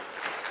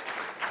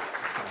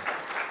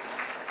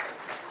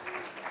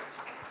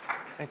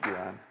Thank you,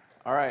 Ron.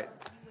 All right.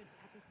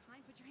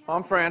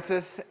 I'm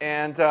Francis,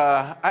 and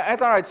I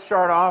thought I'd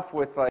start off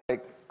with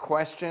like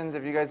questions.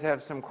 If you guys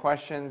have some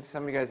questions,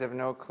 some of you guys have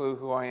no clue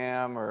who I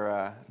am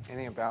or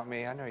anything about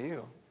me. I know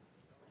you.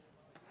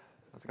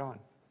 How's it going?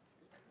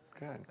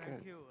 Good,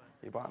 good.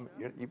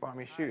 You bought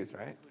me shoes,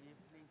 right?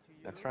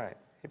 That's right.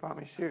 He bought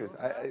me shoes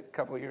a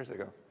couple of years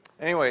ago.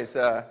 Anyways,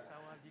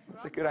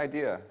 it's a good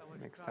idea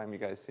next time you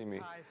guys see me.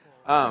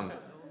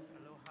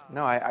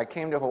 No, I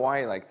came to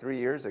Hawaii like 3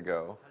 years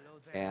ago,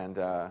 and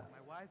I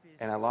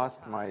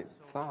lost my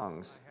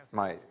thongs,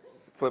 my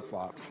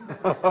flip-flops,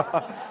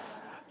 while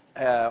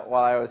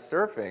I was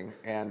surfing,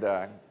 and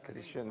because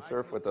you shouldn't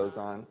surf with those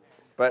on.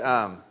 But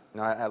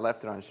no, I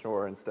left it on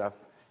shore and stuff.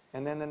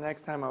 And then the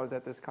next time I was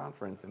at this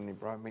conference, and he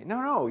brought me.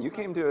 No, you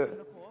came to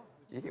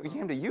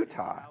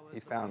Utah. He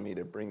found me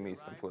to bring me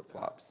some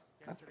flip-flops.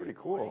 That's pretty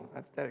cool.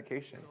 That's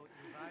dedication.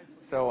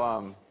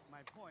 So,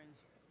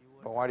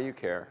 but why do you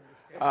care?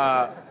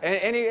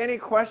 Any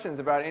questions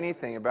about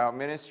anything, about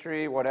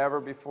ministry,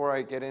 whatever, before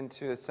I get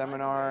into a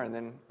seminar, and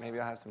then maybe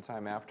I'll have some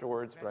time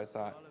afterwards, but I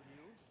thought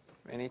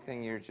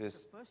anything you're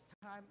just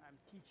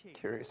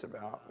curious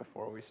about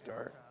before we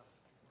start?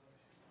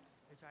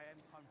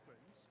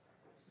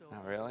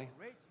 Not really?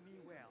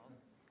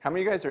 How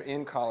many of you guys are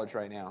in college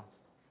right now?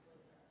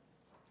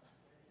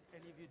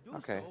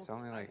 Okay, so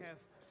only like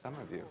some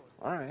of you.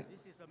 All right,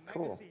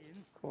 cool,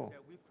 cool.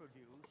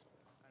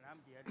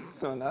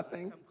 So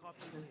nothing?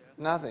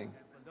 Nothing.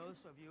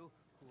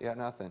 Yeah,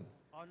 nothing.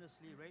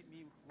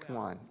 Come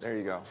on, there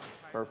you go.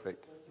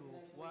 Perfect.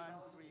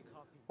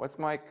 What's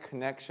my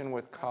connection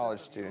with college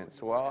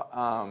students? Well,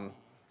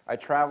 I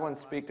travel and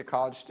speak to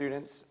college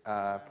students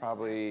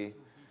probably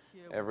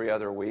every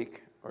other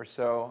week or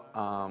so.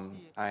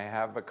 I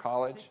have a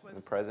college. I'm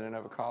the president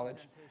of a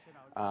college.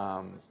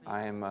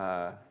 I'm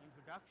a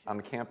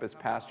campus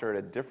pastor at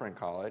a different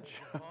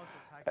college,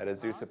 at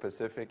Azusa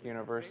Pacific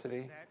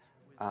University.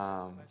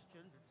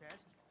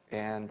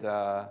 And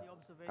I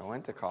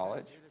went to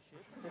college.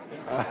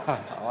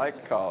 I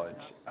like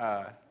college.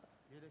 There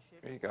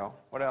you go.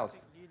 What else?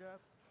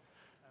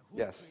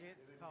 Yes.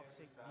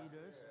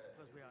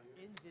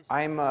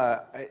 I'm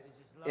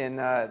in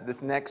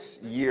this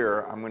next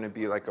year, I'm going to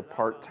be like a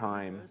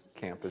part-time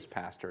campus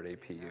pastor at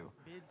APU.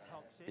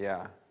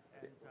 Yeah.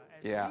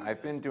 Yeah,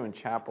 I've been doing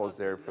chapels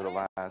there for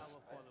the last...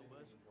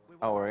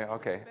 Oh,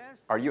 okay.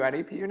 Are you at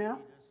APU now?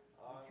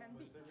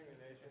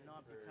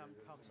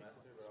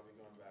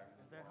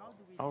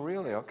 Oh,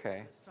 really?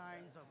 Okay.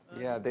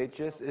 Yeah,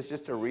 it's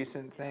just a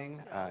recent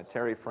thing.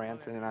 Terry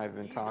Franson and I have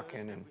been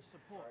talking, and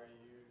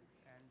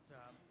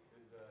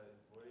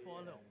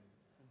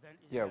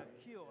yeah.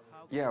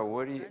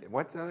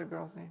 What's the other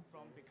girl's name?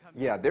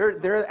 Yeah,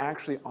 they're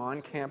actually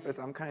on campus.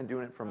 I'm kind of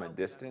doing it from a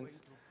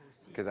distance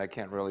because I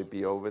can't really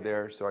be over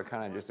there. So I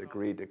kind of just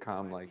agreed to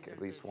come like at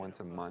least once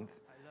a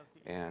month,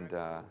 and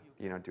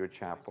do a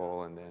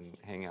chapel and then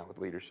hang out with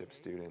leadership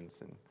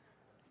students and.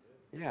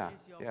 Yeah,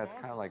 it's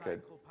kind of like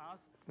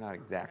it's not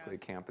exactly a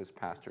campus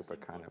pastor,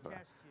 but kind of a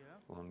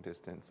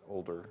long-distance,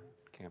 older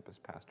campus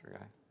pastor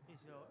guy.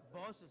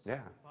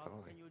 Yeah,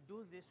 totally. Can you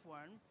do this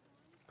one?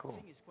 Cool. I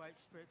think it's quite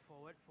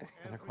straightforward for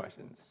Any every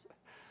questions?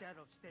 set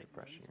of statements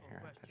Brushing your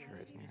hair. or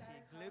questions.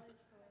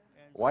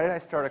 Why did I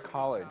start a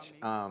college?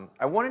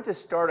 I wanted to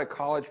start a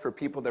college for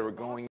people that were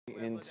going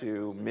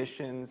into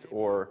missions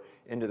or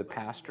into the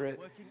pastorate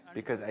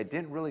because I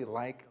didn't really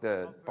like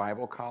the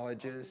Bible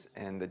colleges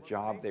and the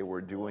job they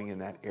were doing in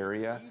that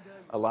area.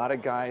 A lot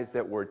of guys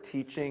that were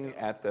teaching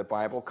at the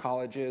Bible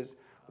colleges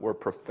were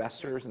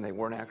professors and they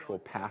weren't actual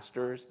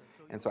pastors.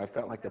 And so I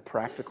felt like the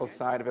practical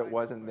side of it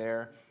wasn't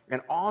there.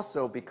 And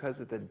also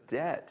because of the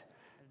debt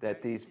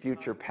that these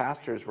future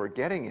pastors were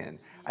getting in.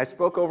 I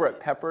spoke over at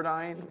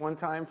Pepperdine one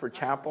time for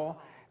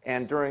chapel,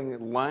 and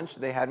during lunch,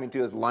 they had me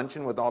do this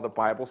luncheon with all the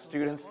Bible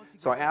students.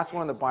 So I asked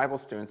one of the Bible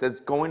students,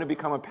 that's going to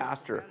become a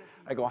pastor,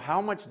 I go,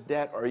 how much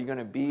debt are you going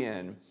to be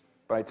in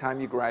by the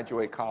time you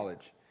graduate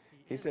college?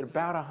 He said,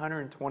 about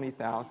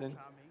 $120,000.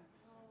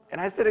 And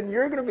I said, and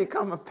you're going to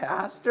become a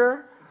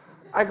pastor?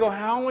 I go,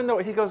 how in the...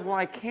 He goes, well,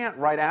 I can't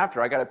right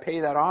after. I got to pay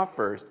that off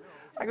first.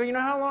 I go, you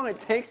know how long it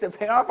takes to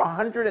pay off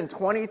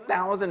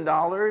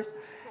 $120,000?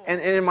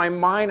 And in my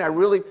mind, I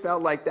really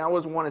felt like that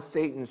was one of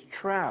Satan's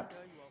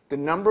traps. The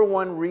number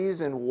one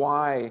reason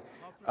why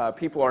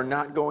people are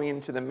not going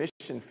into the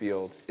mission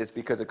field is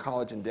because of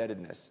college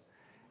indebtedness.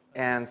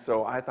 And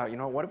so I thought,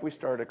 what if we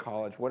started a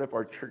college? What if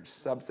our church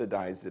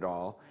subsidized it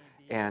all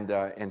and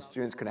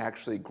students could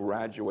actually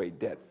graduate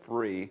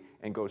debt-free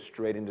and go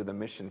straight into the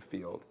mission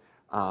field?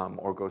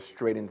 Or go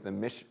straight into the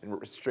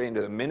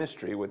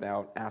ministry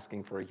without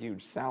asking for a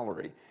huge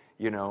salary,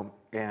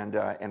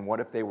 and what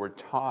if they were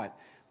taught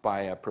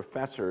by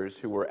professors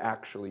who were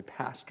actually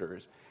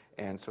pastors,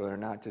 and so they're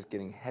not just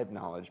getting head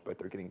knowledge, but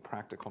they're getting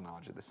practical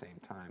knowledge at the same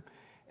time.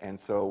 And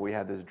so we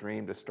had this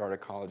dream to start a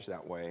college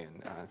that way,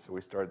 and so we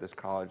started this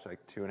college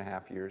like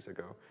 2.5 years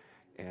ago,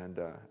 and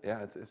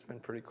it's been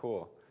pretty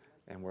cool.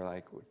 And we're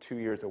like 2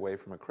 years away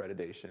from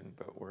accreditation,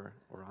 but we're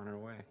on our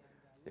way.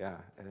 Yeah,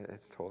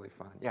 it's totally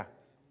fun. Yeah.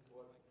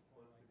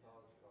 What's the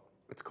college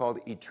It's called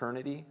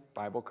Eternity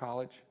Bible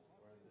College.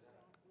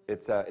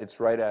 It's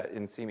right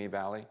in Simi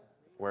Valley,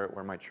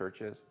 where my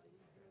church is.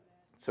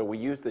 So we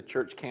use the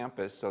church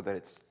campus so that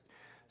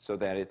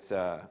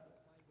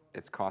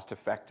it's cost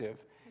effective.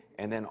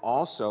 And then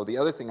also, the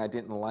other thing I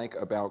didn't like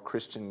about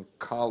Christian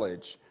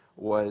college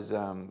was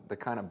the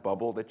kind of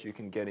bubble that you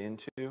can get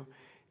into.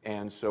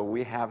 And so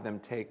we have them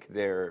take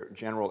their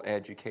general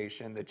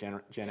education, the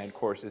gen ed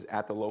courses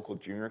at the local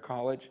junior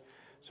college.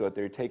 So that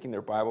they're taking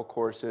their Bible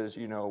courses,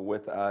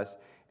 with us,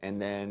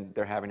 and then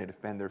they're having to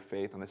defend their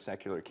faith on the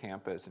secular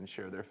campus and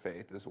share their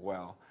faith as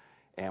well.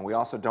 And we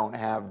also don't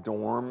have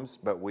dorms,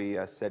 but we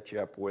set you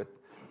up with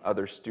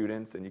other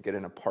students, and you get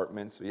an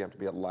apartment, so you have to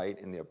be a light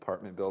in the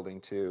apartment building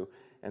too.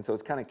 And so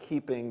it's kind of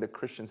keeping the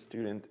Christian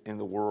student in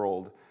the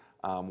world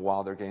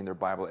while they're getting their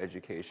Bible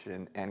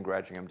education and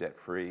graduating them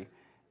debt-free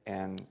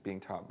and being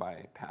taught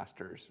by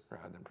pastors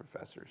rather than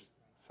professors.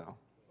 So.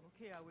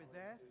 Okay, are we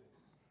there?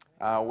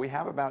 We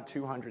have about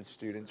 200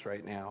 students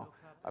right now.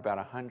 About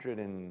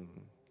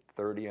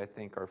 130, I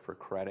think, are for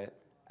credit.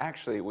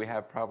 Actually, we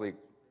have probably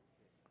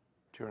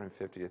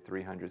 250 to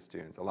 300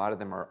 students. A lot of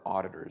them are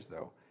auditors,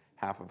 though.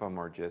 Half of them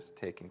are just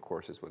taking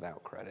courses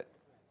without credit.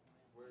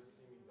 Where's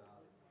Simi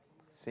Valley?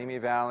 Simi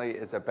Valley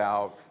is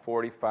about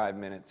 45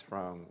 minutes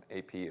from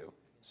APU,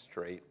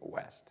 straight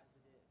west.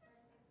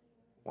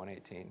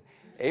 118.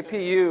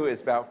 APU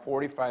is about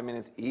 45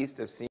 minutes east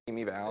of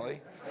Simi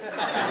Valley.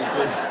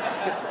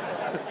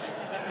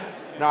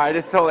 No, I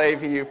just told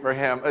APU for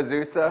him.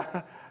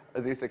 Azusa,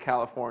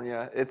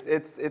 California.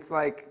 It's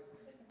like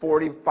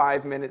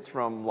 45 minutes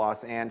from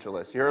Los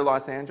Angeles. You're in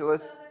Los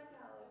Angeles?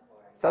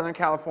 Southern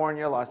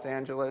California, Los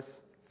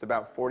Angeles. It's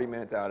about 40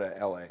 minutes out of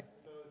LA.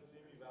 So is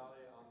Simi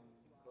Valley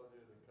closer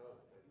to the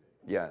coast, I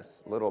think?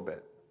 Yes, a little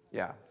bit.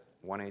 Yeah,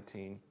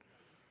 118.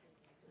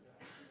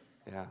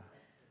 Yeah.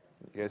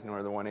 You guys know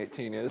where the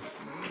 118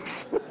 is?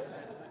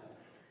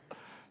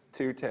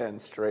 210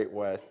 straight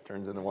west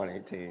turns into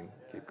 118.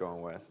 Keep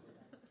going west.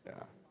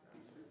 Yeah.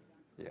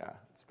 Yeah.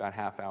 It's about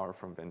half hour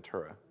from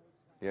Ventura.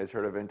 You guys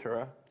heard of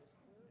Ventura?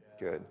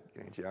 Good.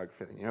 Getting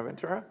geography. You know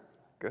Ventura?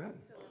 Good.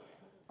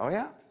 Oh,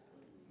 yeah?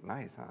 It's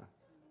nice, huh?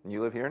 And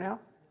you live here now?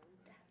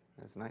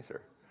 It's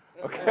nicer.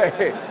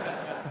 Okay.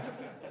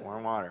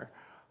 Warm water.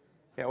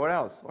 Yeah, what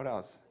else? What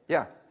else?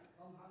 Yeah.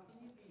 How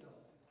can you be a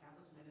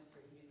campus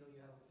minister even though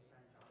you have a full-time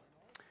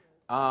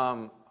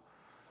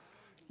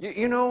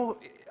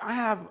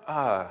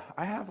job?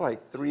 I have like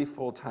 3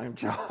 full-time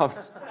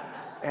jobs,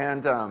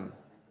 and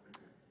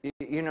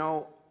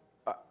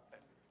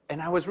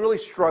and I was really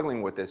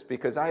struggling with this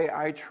because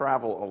I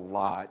travel a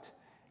lot,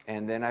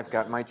 and then I've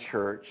got my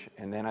church,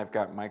 and then I've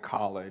got my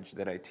college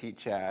that I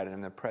teach at and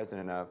I'm the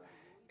president of,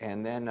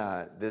 and then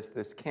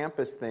this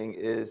campus thing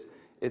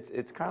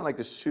it's kind of like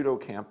the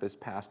pseudo-campus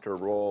pastor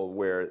role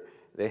where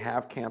they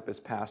have campus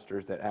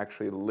pastors that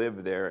actually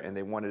live there, and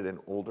they wanted an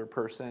older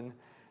person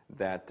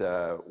that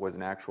was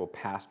an actual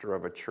pastor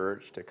of a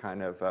church to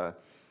kind of,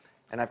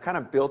 and I've kind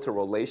of built a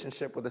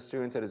relationship with the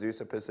students at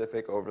Azusa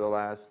Pacific over the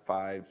last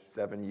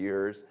 5-7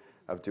 years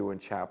of doing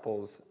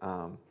chapels,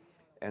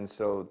 and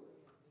so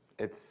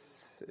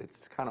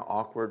it's kind of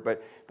awkward,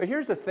 but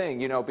here's the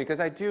thing, because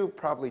I do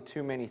probably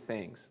too many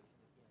things,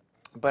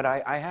 but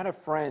I had a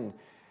friend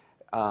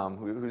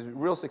who's a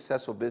real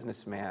successful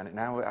businessman, and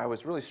I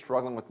was really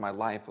struggling with my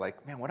life,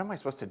 like, man, what am I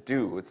supposed to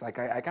do? It's like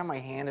I got my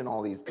hand in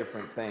all these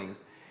different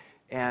things.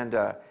 And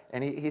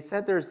he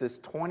said there's this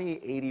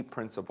 20-80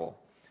 principle.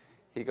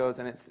 He goes,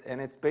 and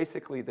it's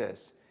basically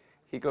this.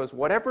 He goes,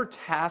 whatever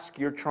task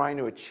you're trying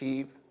to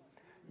achieve,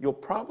 you'll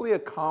probably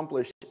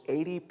accomplish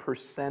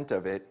 80%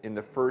 of it in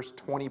the first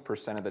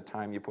 20% of the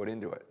time you put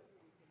into it.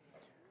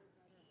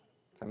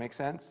 Does that make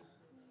sense?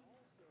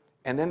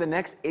 And then the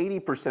next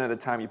 80% of the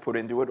time you put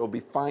into it will be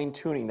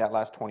fine-tuning that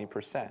last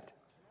 20%.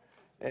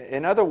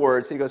 In other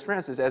words, he goes,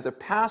 Francis, as a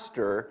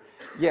pastor,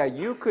 yeah,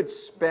 you could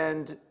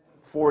spend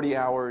 40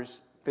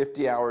 hours,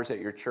 50 hours at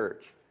your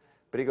church.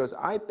 But he goes,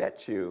 I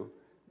bet you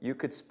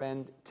could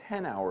spend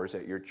 10 hours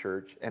at your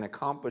church and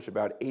accomplish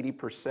about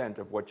 80%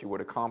 of what you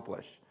would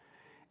accomplish.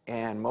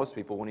 And most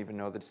people won't even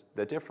know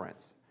the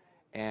difference.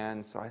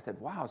 And so I said,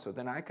 wow, so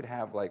then I could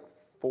have like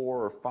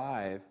 4 or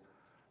 5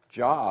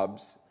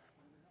 jobs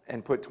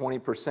and put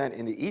 20%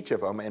 into each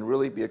of them and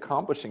really be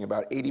accomplishing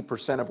about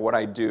 80% of what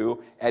I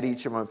do at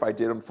each of them if I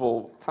did them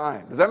full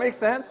time. Does that make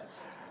sense?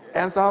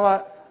 And so I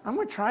thought, I'm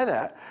going to try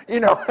that.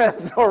 And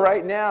so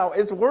right now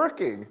it's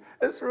working.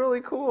 It's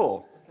really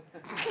cool.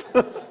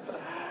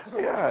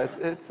 Yeah,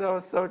 it's so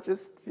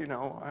just,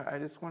 I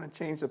just want to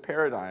change the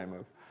paradigm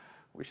of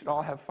we should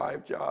all have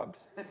 5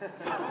 jobs.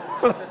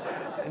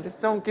 And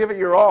just don't give it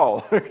your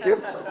all.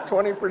 Give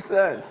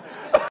 20%.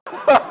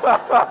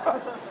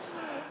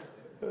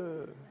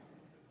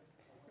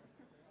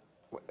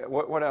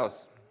 What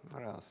else?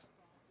 What else?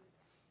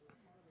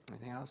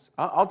 Anything else?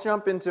 I'll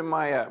jump into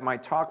my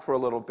talk for a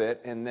little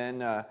bit, and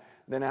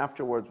then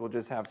afterwards we'll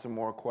just have some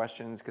more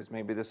questions because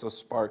maybe this will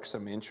spark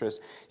some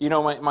interest.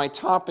 My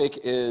topic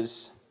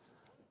is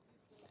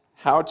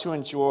how to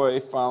enjoy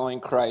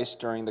following Christ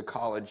during the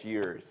college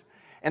years.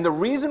 And the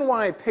reason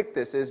why I picked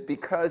this is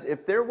because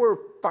if there were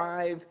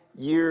 5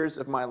 years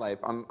of my life,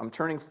 I'm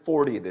turning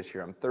 40 this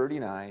year, I'm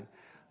 39,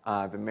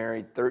 I've been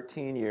married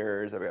 13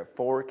 years, I've got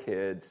 4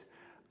 kids,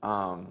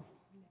 got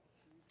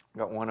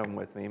one of them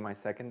with me, my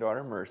second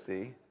daughter,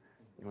 Mercy.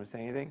 You want to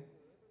say anything?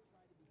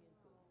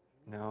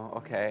 No?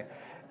 Okay.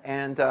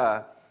 And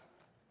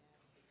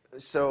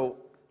so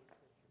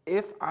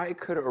if I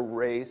could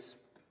erase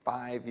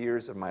 5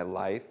 years of my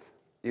life,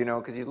 you know,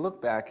 because you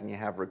look back and you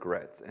have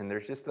regrets, and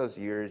there's just those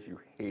years you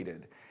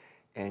hated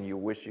and you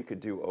wish you could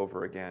do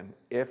over again.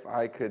 If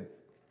I could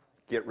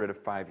get rid of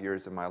 5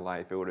 years of my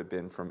life, it would have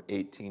been from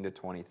 18 to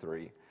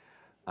 23.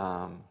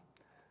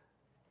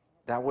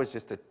 That was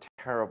just a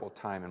terrible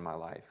time in my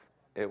life.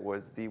 It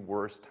was the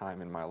worst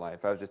time in my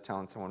life. I was just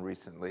telling someone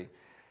recently,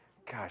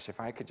 gosh, if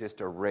I could just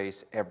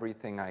erase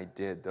everything I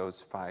did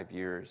those 5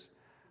 years.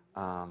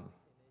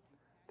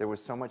 There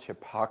was so much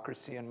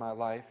hypocrisy in my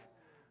life,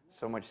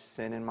 so much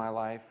sin in my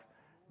life.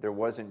 There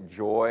wasn't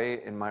joy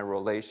in my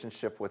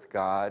relationship with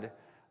God.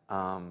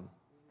 I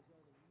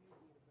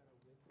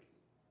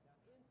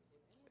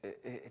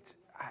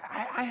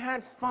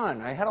had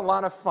fun. I had a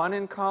lot of fun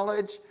in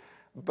college,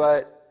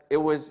 but it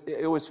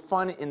was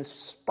fun in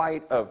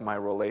spite of my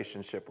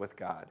relationship with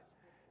God.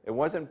 It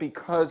wasn't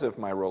because of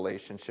my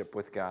relationship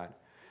with God.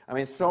 I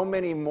mean, so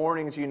many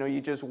mornings, you know,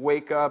 you just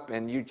wake up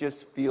and you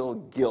just feel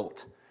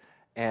guilt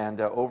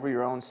and over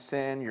your own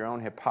sin, your own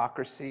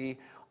hypocrisy.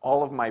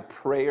 All of my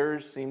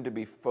prayers seemed to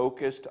be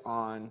focused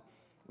on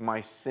my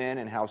sin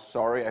and how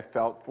sorry I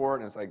felt for it.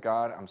 And it's like,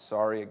 God, I'm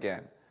sorry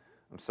again.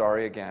 I'm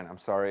sorry again. I'm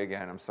sorry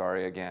again. I'm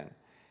sorry again.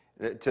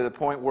 To the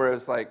point where it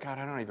was like, God,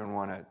 I don't even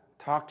want to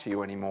talk to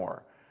you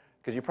anymore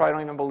because you probably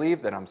don't even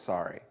believe that I'm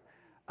sorry.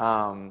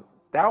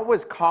 That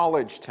was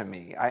college to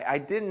me. I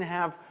didn't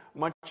have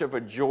much of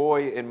a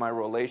joy in my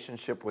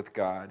relationship with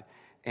God.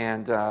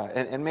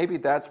 And maybe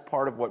that's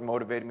part of what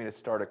motivated me to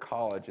start a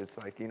college. It's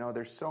like, you know,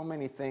 there's so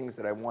many things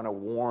that I want to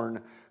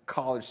warn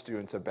college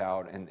students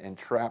about and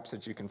traps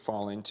that you can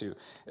fall into,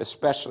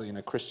 especially in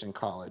a Christian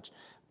college.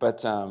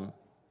 But,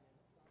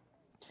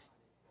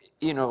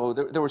 you know,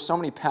 there were so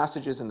many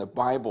passages in the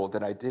Bible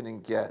that I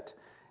didn't get,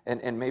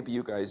 and maybe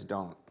you guys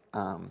don't.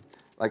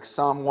 Like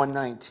Psalm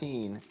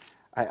 119.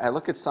 I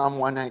look at Psalm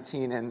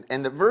 119,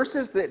 and the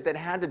verses that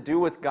had to do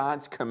with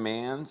God's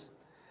commands,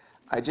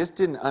 I just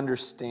didn't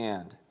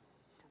understand.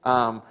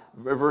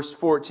 Verse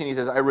 14, he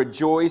says, I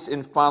rejoice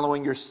in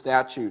following your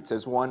statutes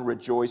as one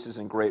rejoices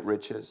in great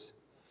riches.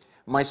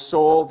 My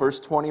soul, verse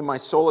 20, my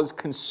soul is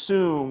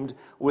consumed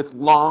with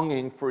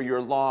longing for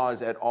your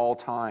laws at all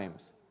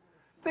times.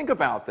 Think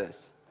about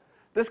this.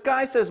 This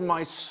guy says,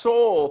 my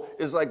soul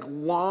is like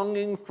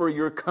longing for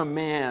your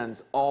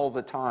commands all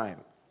the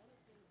time.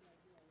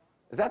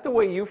 Is that the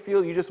way you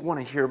feel? You just want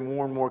to hear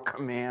more and more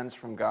commands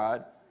from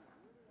God?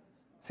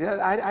 See,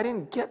 I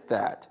didn't get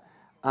that.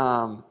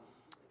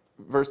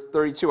 Verse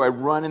 32, I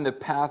run in the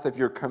path of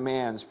your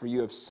commands, for you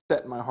have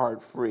set my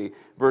heart free.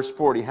 Verse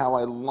 40, how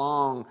I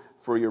long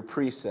for your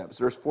precepts.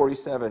 Verse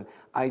 47,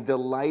 I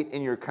delight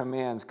in your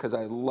commands because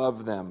I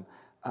love them.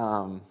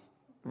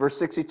 Verse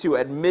 62,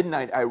 at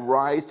midnight I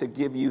rise to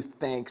give you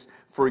thanks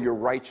for your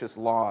righteous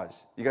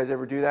laws. You guys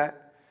ever do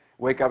that?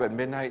 Wake up at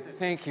midnight,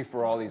 thank you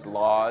for all these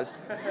laws.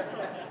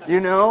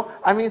 You know?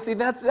 I mean, see,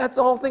 that's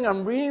the whole thing.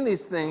 I'm reading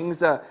these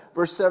things.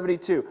 Verse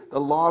 72,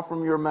 the law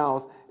from your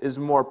mouth is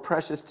more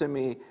precious to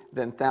me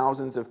than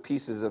thousands of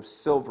pieces of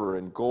silver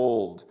and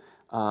gold.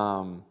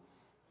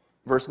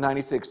 Verse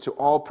 96, to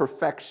all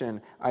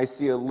perfection I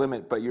see a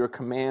limit, but your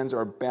commands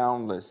are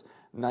boundless.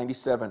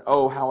 97,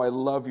 oh, how I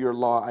love your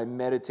law. I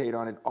meditate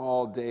on it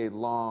all day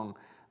long.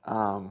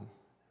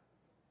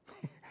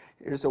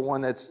 Here's the one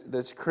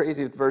that's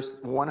crazy. Verse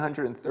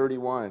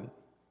 131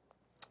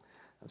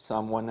 of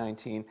Psalm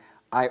 119.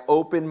 I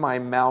open my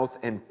mouth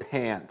and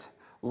pant,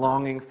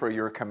 longing for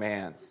your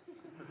commands.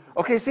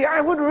 Okay, see,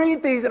 I would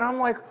read these and I'm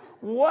like,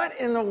 what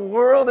in the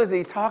world is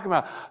he talking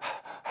about?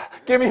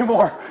 Give me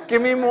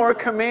more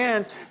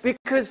commands.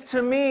 Because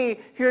to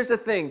me, here's the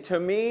thing. To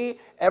me,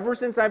 ever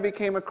since I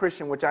became a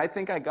Christian, which I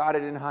think I got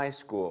it in high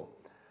school,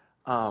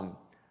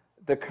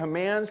 the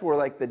commands were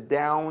like the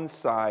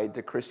downside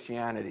to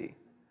Christianity.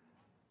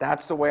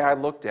 That's the way I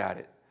looked at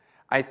it.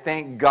 I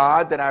thank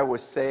God that I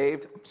was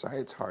saved. I'm sorry,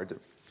 it's hard to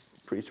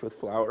preach with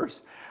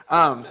flowers.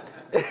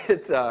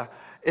 It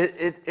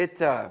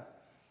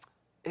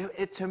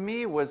to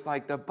me was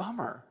like the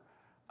bummer.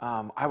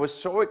 I was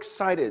so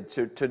excited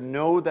to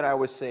know that I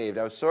was saved.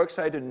 I was so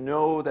excited to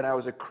know that I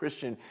was a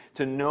Christian,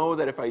 to know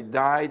that if I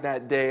died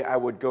that day, I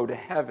would go to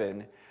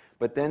heaven.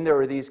 But then there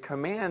were these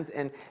commands,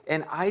 and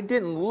I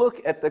didn't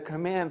look at the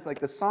commands like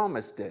the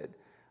psalmist did.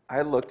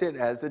 I looked at it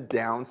as the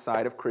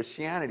downside of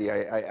Christianity.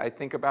 I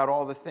think about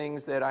all the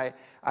things that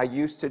I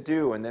used to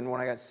do, and then when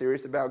I got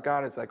serious about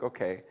God, it's like,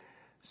 okay,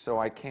 so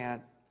I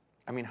can't.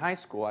 I mean, high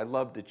school, I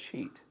loved to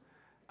cheat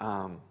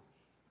on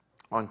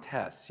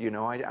tests. You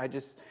know, I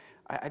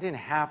didn't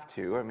have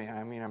to. I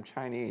mean, I'm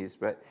Chinese,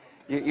 but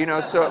you know,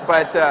 so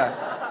but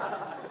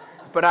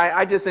but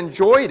I just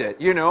enjoyed it,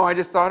 you know. I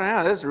just thought,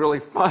 this is really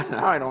fun.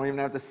 Now I don't even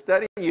have to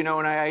study, you know,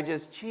 and I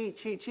just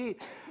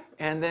cheat.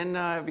 And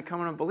then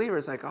becoming a believer,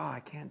 it's like,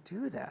 I can't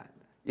do that.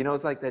 You know,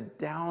 it's like the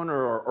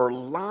downer or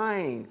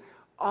lying.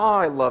 Oh,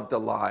 I love to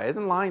lie.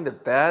 Isn't lying the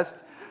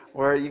best?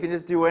 Where you can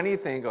just do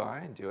anything, go, I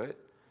didn't do it.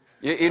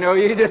 You know,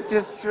 you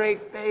just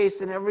straight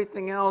face and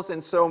everything else.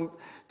 And so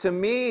to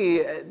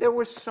me, there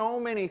were so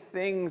many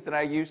things that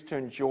I used to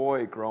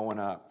enjoy growing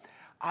up.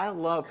 I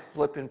loved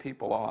flipping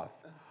people off.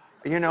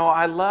 You know,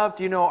 I loved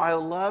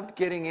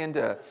getting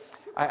into,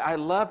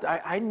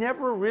 I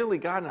never really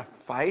got in a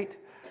fight,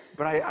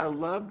 but I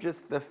loved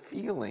just the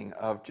feeling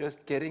of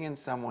just getting in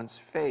someone's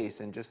face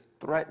and just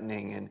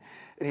threatening. And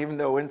even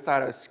though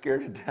inside I was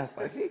scared to death,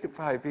 like, he could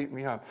probably beat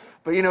me up.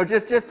 But, you know,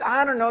 just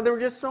I don't know, there were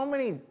just so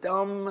many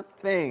dumb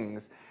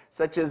things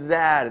such as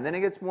that. And then it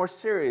gets more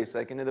serious,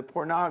 like into the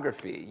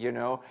pornography, you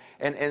know.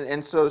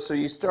 And so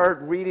you start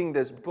reading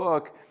this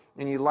book,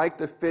 and you like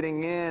the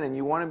fitting in, and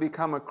you want to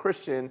become a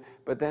Christian,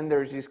 but then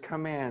there's these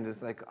commands.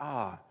 It's like,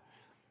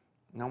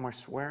 no more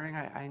swearing.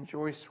 I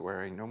enjoy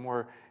swearing. No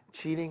more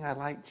cheating. I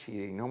like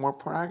cheating. No more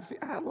pornography.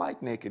 I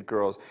like naked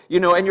girls. You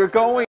know, and you're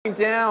going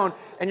down,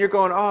 and you're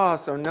going,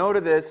 so no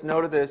to this, no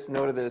to this,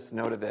 no to this,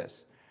 no to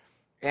this.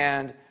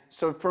 And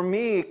so for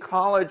me,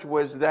 college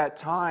was that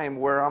time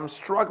where I'm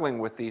struggling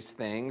with these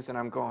things, and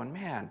I'm going,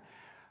 man,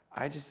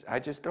 I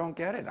just don't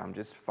get it. I'm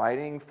just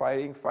fighting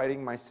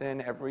my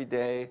sin every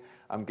day.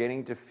 I'm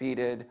getting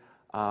defeated.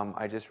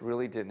 I just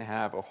really didn't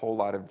have a whole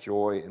lot of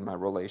joy in my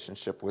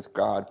relationship with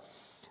God.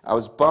 I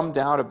was bummed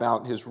out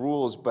about his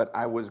rules, but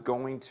I was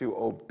going to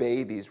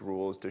obey these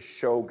rules to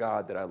show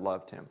God that I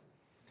loved him.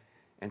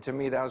 And to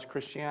me, that was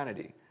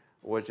Christianity,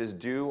 was just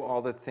do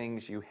all the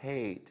things you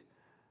hate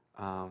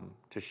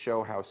to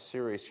show how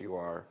serious you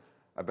are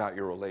about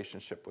your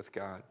relationship with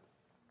God.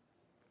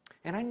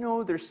 And I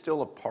know there's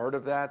still a part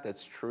of that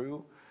that's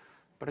true,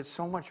 but it's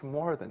so much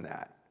more than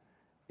that.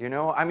 You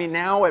know, I mean,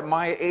 now at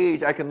my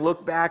age, I can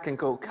look back and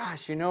go,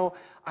 gosh, you know,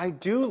 I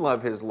do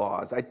love his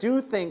laws. I do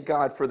thank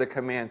God for the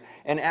commands.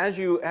 And as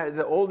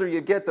the older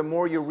you get, the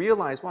more you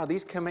realize, wow,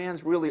 these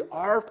commands really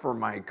are for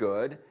my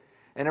good.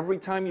 And every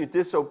time you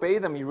disobey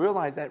them, you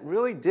realize that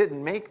really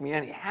didn't make me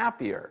any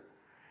happier.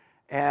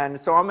 And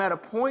so I'm at a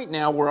point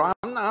now where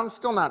I'm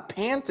still not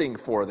panting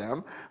for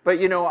them, but,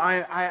 you know,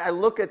 I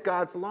look at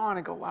God's law and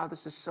I go, wow,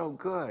 this is so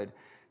good.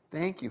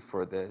 Thank you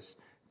for this.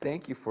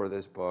 Thank you for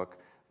this book.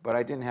 But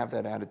I didn't have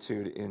that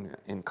attitude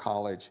in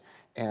college.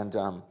 And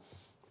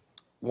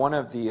one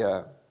of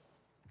the,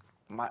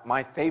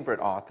 my favorite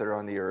author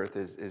on the earth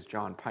is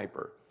John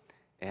Piper.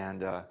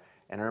 And I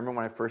remember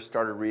when I first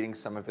started reading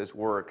some of his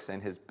works,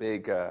 and his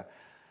big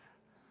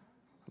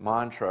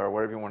mantra, or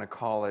whatever you want to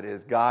call it,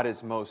 is God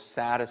is most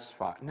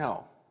satisfied.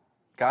 No,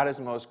 God is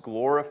most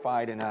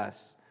glorified in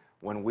us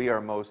when we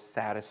are most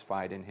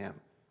satisfied in him.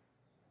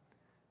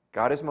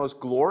 God is most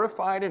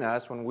glorified in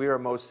us when we are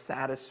most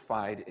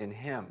satisfied in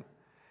him.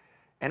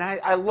 And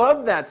I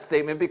love that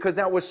statement because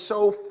that was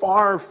so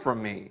far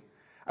from me.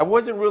 I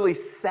wasn't really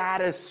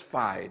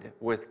satisfied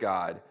with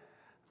God.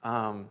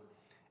 And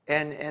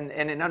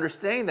in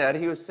understanding that,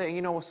 he was saying,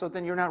 you know, so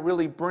then you're not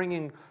really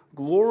bringing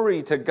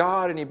glory to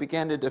God, and he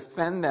began to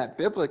defend that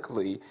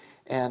biblically.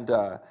 And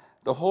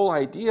the whole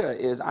idea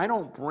is I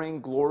don't bring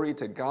glory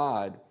to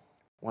God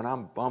when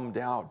I'm bummed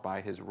out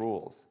by his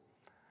rules.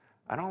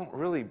 I don't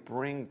really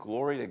bring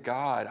glory to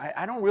God.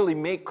 I don't really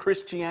make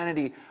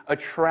Christianity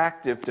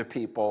attractive to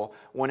people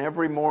when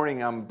every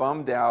morning I'm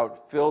bummed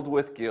out, filled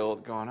with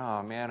guilt, going,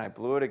 oh man, I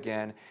blew it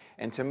again.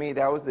 And to me,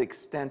 that was the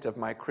extent of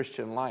my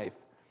Christian life.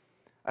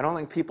 I don't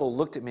think people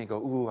looked at me and go,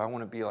 ooh, I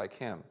want to be like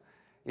him.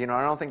 You know,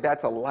 I don't think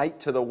that's a light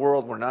to the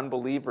world when an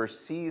unbeliever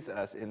sees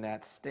us in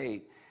that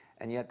state,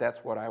 and yet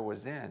that's what I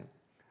was in.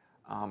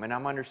 And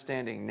I'm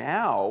understanding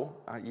now,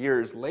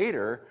 years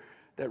later,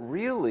 that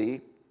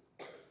really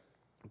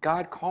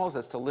God calls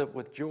us to live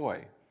with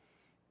joy.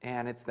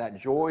 And it's that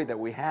joy that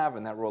we have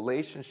in that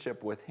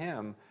relationship with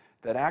him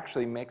that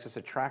actually makes us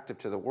attractive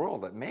to the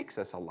world, that makes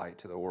us a light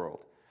to the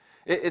world.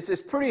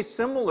 It's pretty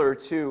similar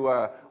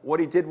to what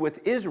he did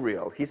with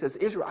Israel. He says,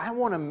 Israel, I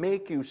want to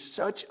make you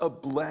such a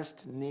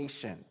blessed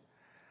nation.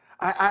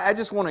 I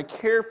just want to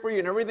care for you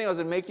and everything else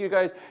and make you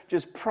guys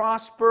just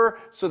prosper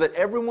so that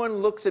everyone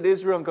looks at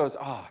Israel and goes,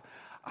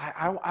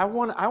 I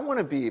want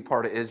to be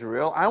part of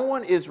Israel. I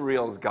want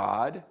Israel's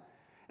God.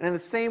 And in the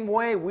same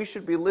way, we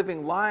should be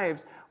living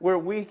lives where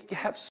we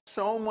have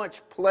so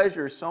much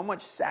pleasure, so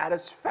much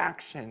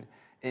satisfaction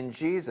in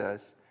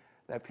Jesus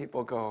that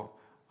people go,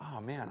 oh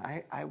man,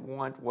 I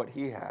want what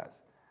he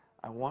has.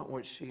 I want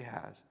what she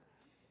has.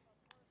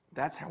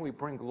 That's how we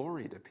bring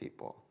glory to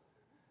people.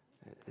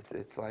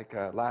 It's like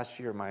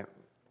last year,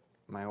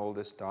 my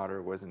oldest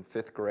daughter was in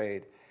 5th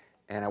grade,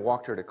 and I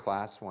walked her to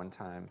class one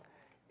time.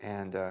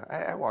 And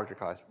I walked her to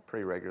class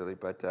pretty regularly,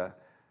 but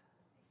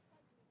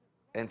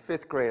in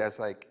 5th grade, I was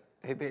like,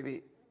 hey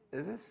baby,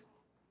 is this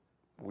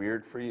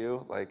weird for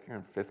you? Like, you're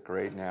in 5th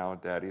grade now,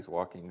 daddy's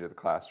walking into the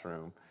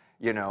classroom,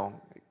 you know,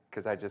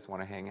 because I just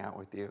want to hang out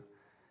with you.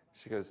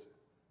 She goes,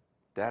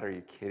 Dad, are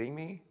you kidding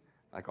me?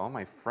 like all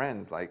my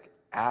friends like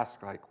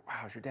ask like,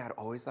 wow, is your dad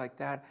always like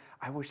that?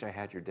 I wish I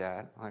had your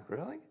dad. I'm like,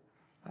 really?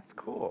 That's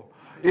cool.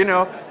 You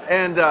know,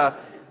 and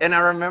I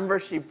remember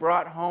she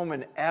brought home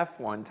an F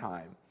one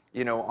time,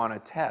 you know, on a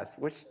test,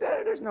 which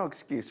there's no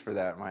excuse for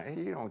that.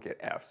 You don't get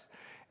Fs.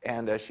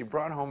 And she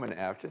brought home an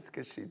F just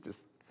because she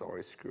just is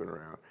always screwing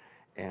around.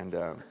 And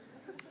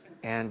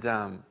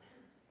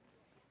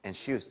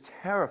she was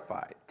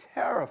terrified.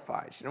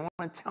 She didn't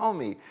want to tell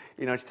me.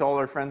 You know, she told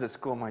her friends at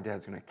school, my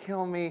dad's going to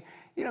kill me,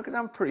 you know, because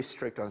I'm pretty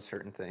strict on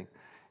certain things.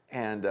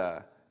 And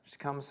she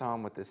comes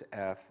home with this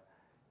F,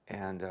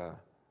 and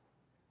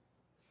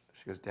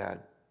she goes, Dad,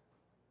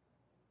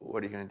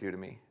 what are you going to do to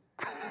me?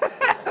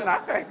 And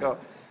I go,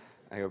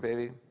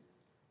 baby,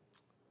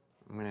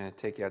 I'm going to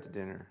take you out to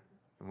dinner.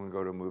 I'm going to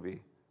go to a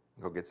movie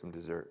and go get some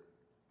dessert.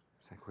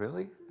 She's like,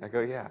 really? I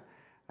go, yeah.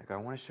 I go, I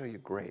want to show you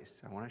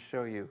grace. I want to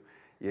show you,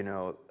 you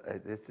know,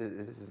 this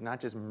is not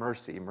just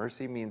mercy.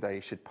 Mercy means I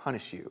should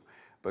punish you.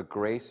 But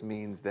grace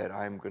means that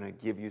I'm going to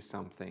give you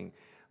something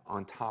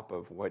on top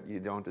of what you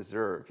don't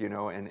deserve, you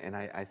know. And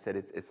I said,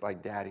 it's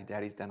like Daddy.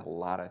 Daddy's done a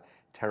lot of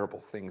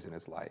terrible things in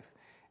his life.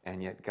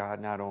 And yet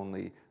God not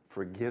only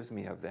forgives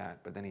me of that,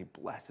 but then he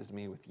blesses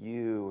me with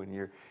you and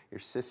your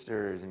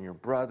sisters and your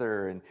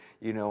brother and,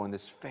 you know, and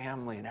this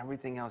family and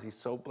everything else. He's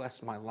so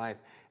blessed my life,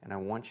 and I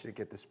want you to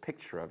get this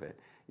picture of it.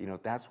 You know,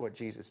 that's what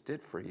Jesus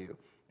did for you,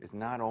 is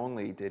not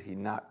only did he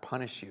not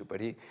punish you,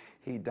 but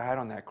he died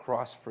on that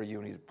cross for you,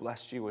 and he's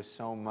blessed you with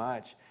so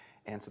much.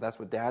 And so that's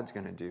what Dad's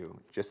going to do,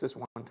 just this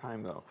one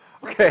time, though.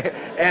 Okay,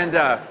 and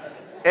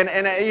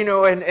you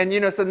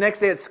know, so the next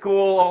day at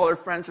school, all her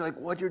friends are like,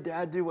 what'd your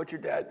dad do? What'd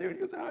your dad do? And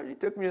he goes, oh, he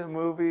took me to the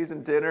movies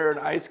and dinner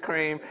and ice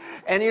cream.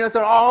 And, you know,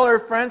 so all her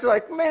friends are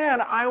like, man,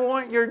 I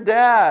want your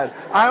dad.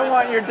 I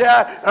want your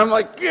dad. And I'm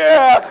like,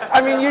 yeah. I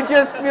mean, you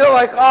just feel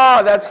like,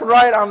 oh, that's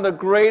right. I'm the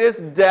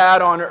greatest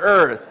dad on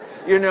earth,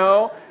 you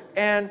know?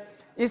 And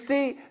you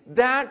see,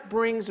 that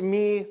brings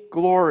me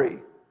glory.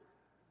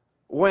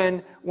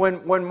 When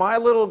my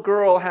little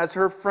girl has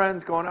her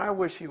friends going, I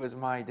wish he was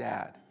my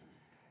dad.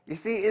 You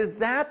see, is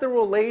that the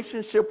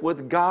relationship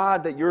with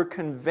God that you're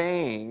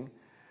conveying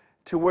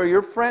to where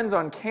your friends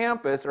on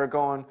campus are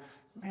going,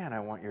 man, I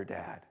want your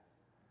dad.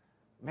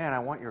 Man, I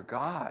want your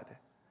God.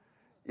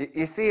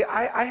 You see,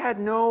 I had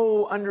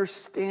no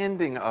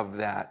understanding of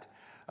that,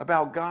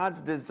 about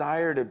God's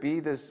desire to be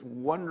this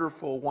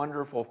wonderful,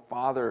 wonderful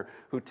Father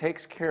who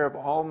takes care of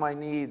all my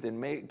needs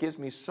and gives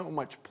me so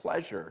much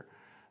pleasure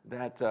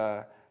that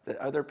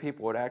other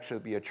people would actually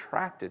be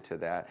attracted to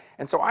that.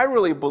 And so I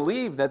really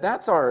believe that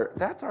that's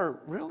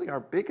really our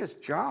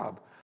biggest job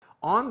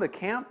on the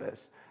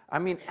campus. I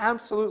mean,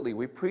 absolutely,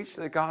 we preach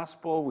the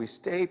gospel, we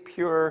stay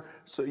pure,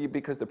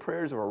 because the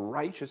prayers of a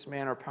righteous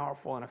man are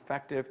powerful and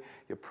effective.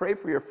 You pray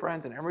for your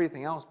friends and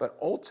everything else, but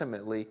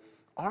ultimately,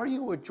 are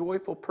you a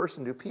joyful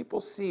person? Do people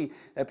see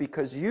that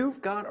because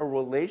you've got a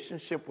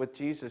relationship with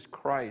Jesus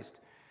Christ,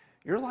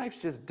 your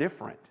life's just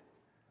different?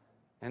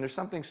 And there's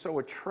something so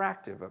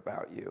attractive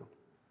about you.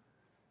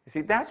 You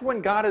see, that's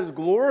when God is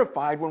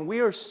glorified, when we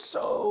are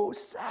so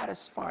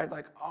satisfied,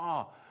 like,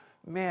 oh,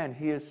 man,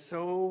 he is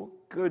so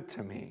good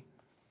to me.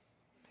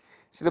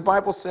 See, the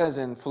Bible says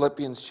in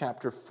Philippians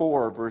chapter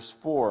 4, verse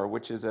 4,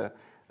 which is a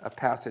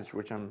passage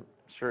which I'm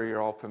sure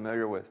you're all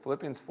familiar with.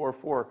 Philippians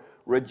 4:4,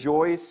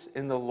 rejoice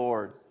in the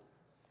Lord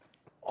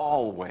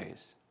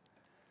always.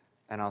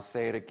 And I'll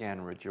say it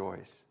again,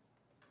 rejoice.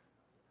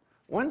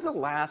 When's the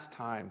last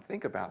time,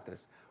 think about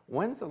this,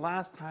 when's the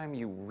last time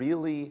you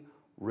really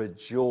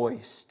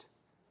rejoiced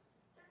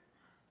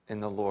in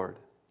the Lord?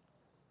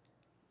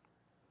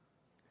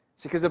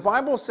 See, because the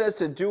Bible says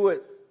to do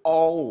it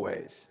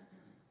always.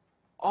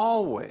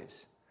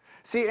 Always.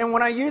 See, and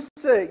when I used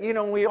to, you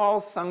know, we all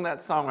sung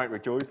that song, right?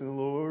 Rejoice in the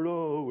Lord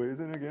always,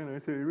 and again I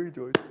say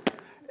rejoice.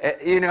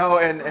 You know,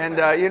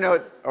 you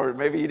know, or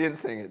maybe you didn't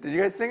sing it. Did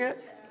you guys sing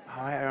it?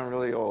 Oh, I'm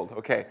really old.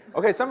 Okay,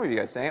 some of you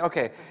guys sang it.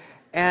 Okay,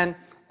 and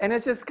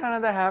it's just kind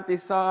of the happy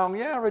song.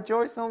 Yeah,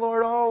 rejoice in the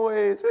Lord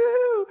always.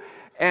 Woo!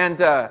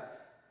 And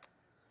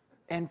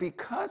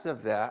because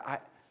of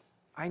that,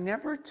 I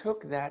never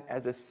took that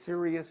as a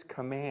serious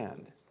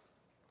command,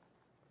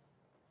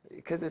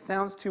 because it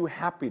sounds too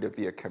happy to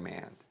be a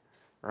command,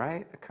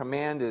 right? A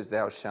command is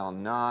thou shalt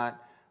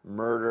not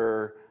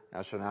murder,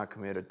 thou shalt not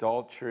commit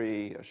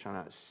adultery, thou shalt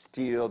not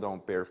steal,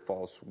 don't bear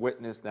false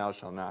witness, thou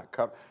shalt not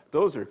covet.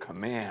 Those are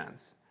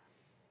commands.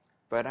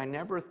 But I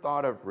never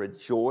thought of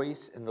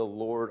rejoice in the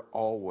Lord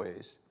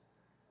always.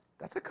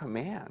 That's a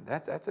command.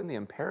 That's in the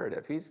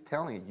imperative. He's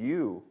telling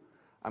you,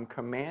 I'm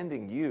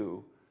commanding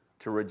you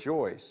to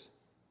rejoice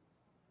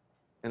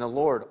in the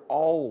Lord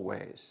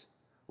always.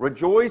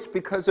 Rejoice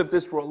because of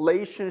this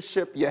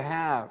relationship you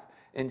have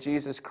in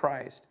Jesus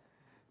Christ.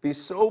 Be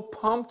so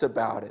pumped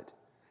about it.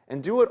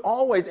 And do it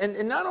always.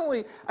 And not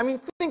only, I mean,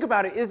 think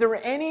about it. Is there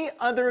any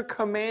other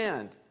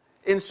command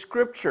in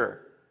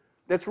Scripture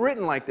that's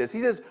written like this? He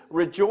says,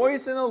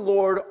 rejoice in the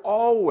Lord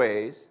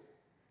always.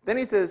 Then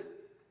he says,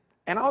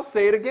 and I'll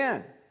say it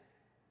again,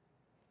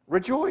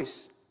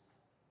 rejoice.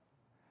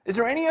 Is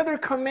there any other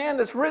command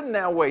that's written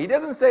that way? He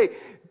doesn't say,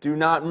 do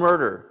not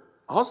murder.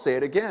 I'll say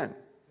it again.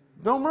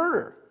 Don't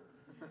murder.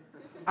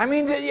 I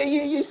mean,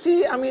 you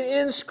see, I mean,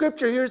 in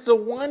Scripture, here's the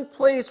one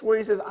place where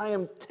he says, I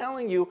am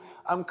telling you,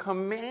 I'm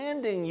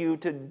commanding you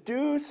to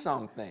do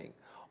something.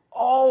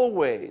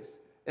 Always.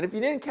 And if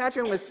you didn't catch it,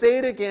 I'm going to say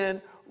it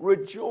again,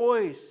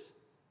 rejoice.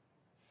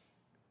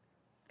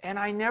 And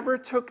I never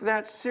took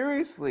that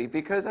seriously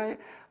because I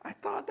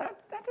thought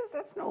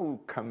that's no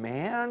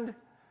command.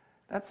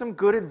 That's some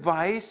good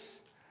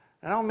advice.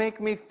 That'll make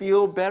me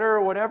feel better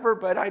or whatever,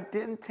 but I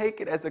didn't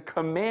take it as a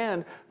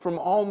command from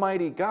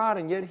Almighty God,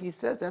 and yet he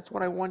says, that's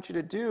what I want you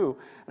to do,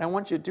 and I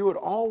want you to do it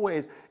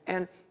always.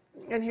 And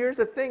here's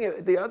the thing,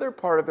 the other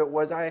part of it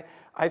was I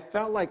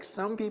felt like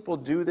some people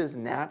do this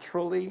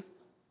naturally.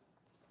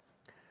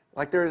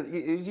 Like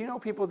you know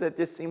people that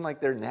just seem like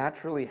they're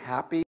naturally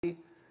happy,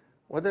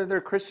 whether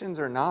they're Christians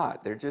or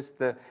not. They're just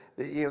they're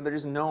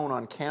just known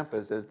on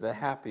campus as the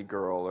happy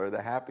girl or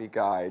the happy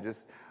guy,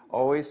 just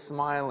always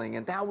smiling,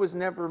 and that was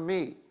never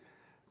me.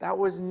 That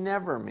was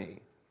never me.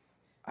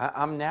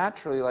 I'm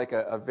naturally like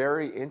a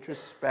very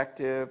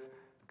introspective,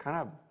 kind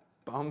of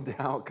bummed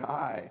out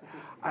guy.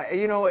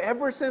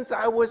 Ever since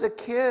I was a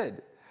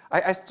kid,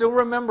 I still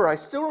remember,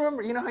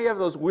 you know how you have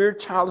those weird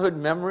childhood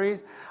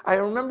memories? I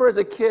remember as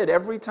a kid,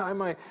 every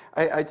time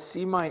I'd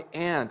see my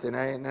aunt, and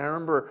I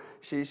remember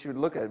she would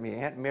look at me,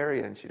 Aunt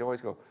Mary, and she'd always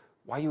go,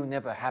 why you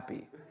never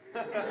happy?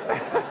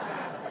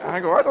 I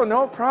go, I don't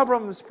know,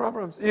 problems. I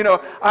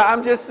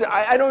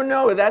don't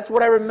know. That's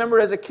what I remember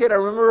as a kid. I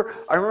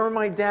remember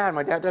my dad.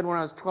 My dad died when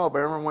I was 12, but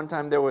I remember one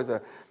time there was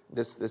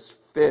this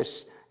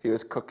fish he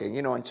was cooking.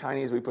 In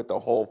Chinese we put the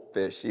whole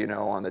fish,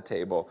 on the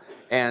table.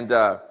 And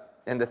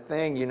the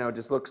thing,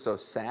 just looks so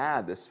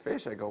sad, this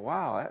fish. I go,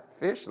 wow, that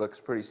fish looks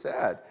pretty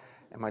sad.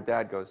 And my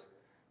dad goes,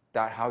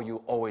 that how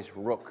you always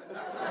rook.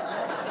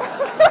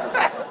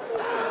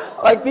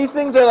 Like these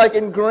things are like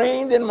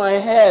ingrained in my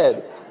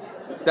head.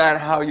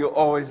 That how you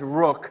always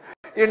rook,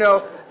 and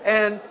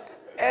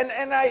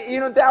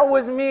I, that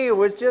was me. It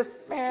was just,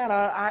 man,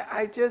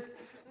 I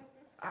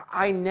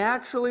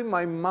naturally,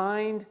 my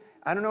mind,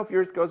 I don't know if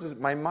yours goes,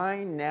 my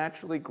mind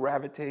naturally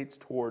gravitates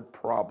toward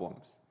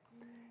problems.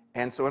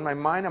 And so in my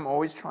mind, I'm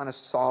always trying to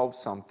solve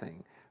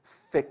something,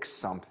 fix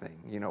something,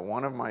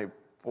 one of my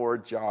 4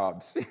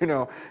 jobs,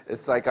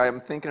 it's like I'm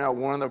thinking about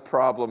one of the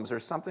problems or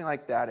something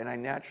like that, and I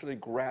naturally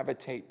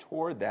gravitate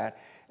toward that.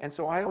 And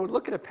so I would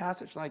look at a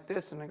passage like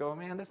this and I go,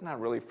 man, that's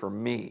not really for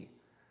me.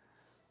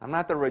 I'm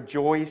not the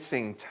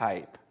rejoicing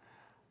type.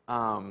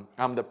 I'm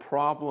the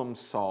problem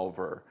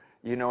solver.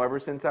 Ever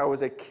since I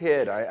was a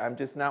kid, I'm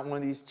just not one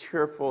of these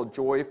cheerful,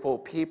 joyful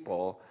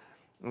people.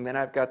 And then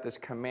I've got this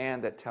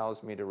command that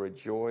tells me to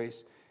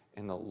rejoice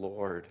in the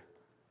Lord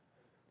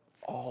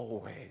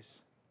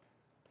always.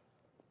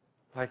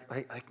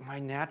 Like my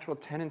natural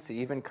tendency,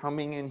 even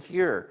coming in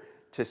here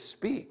to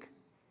speak,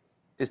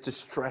 is to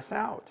stress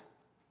out.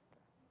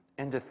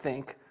 And to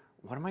think,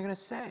 what am I going to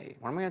say?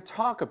 What am I going to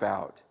talk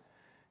about?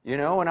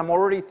 And I'm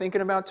already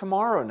thinking about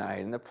tomorrow night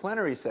in the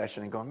plenary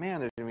session and going,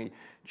 man, there's going to be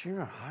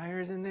junior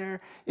hires in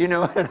there, in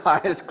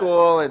high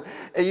school. And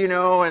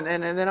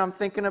then I'm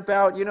thinking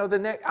about, the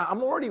next,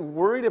 I'm already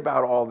worried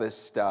about all this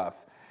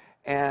stuff.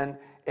 And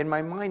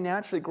my mind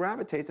naturally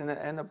gravitates.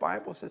 And the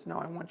Bible says, no,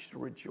 I want you to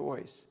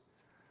rejoice.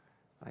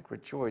 Like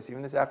rejoice.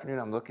 Even this afternoon,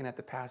 I'm looking at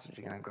the passage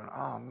again. I'm going,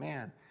 oh,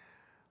 man,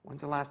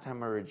 when's the last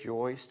time I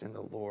rejoiced in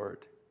the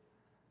Lord?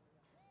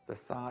 The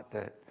thought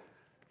that,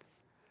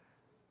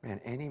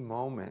 man, any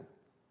moment,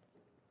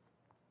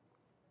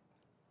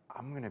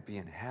 I'm going to be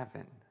in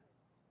heaven.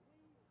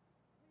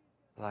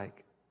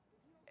 Like,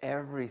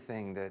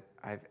 everything that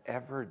I've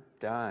ever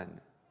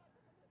done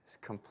is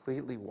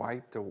completely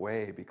wiped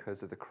away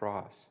because of the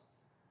cross.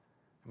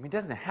 I mean, it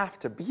doesn't have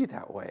to be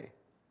that way.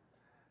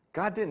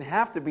 God didn't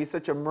have to be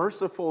such a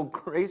merciful,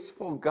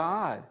 graceful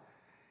God.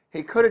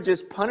 He could have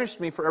just punished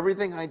me for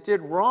everything I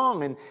did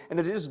wrong and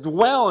to just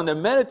dwell and to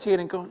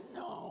meditate and go,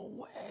 no.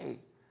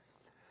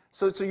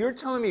 So you're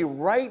telling me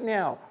right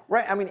now,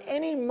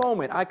 any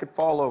moment I could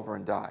fall over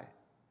and die.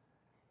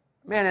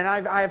 Man, and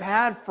I've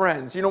had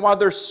friends, while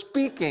they're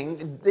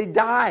speaking, they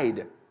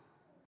died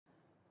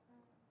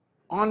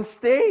on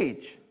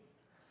stage.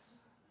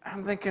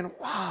 I'm thinking,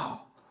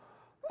 wow,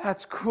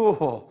 that's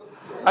cool.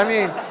 I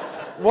mean,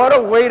 what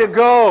a way to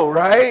go,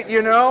 right?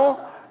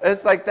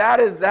 It's like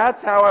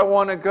that's how I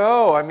want to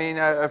go. I mean,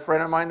 a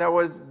friend of mine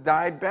that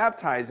died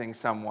baptizing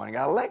someone,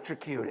 got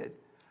electrocuted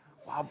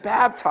while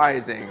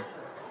baptizing.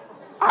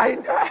 Why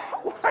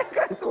are you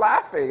guys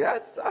laughing?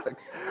 That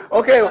sucks.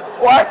 Okay,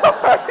 why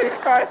are you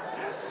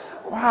guys?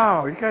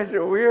 Wow, you guys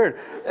are weird.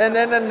 And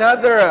then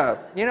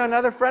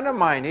another friend of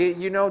mine, he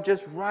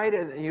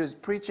was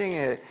preaching,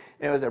 it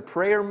was a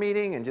prayer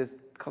meeting and just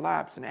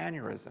collapsed, an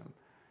aneurysm.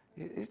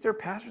 These are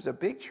pastors of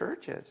big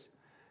churches.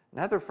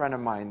 Another friend of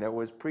mine that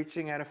was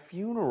preaching at a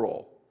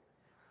funeral,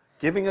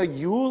 giving a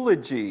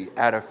eulogy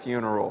at a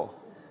funeral.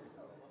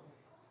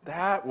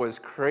 That was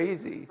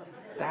crazy.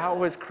 that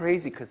was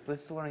crazy, because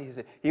this is what he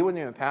said. He wasn't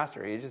even a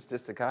pastor. He was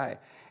just a guy.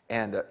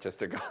 And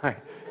just a guy,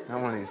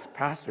 not one of these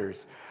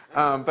pastors.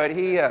 But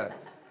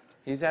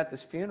he's at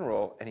this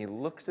funeral, and he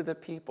looks at the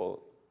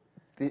people.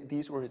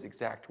 These were his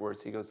exact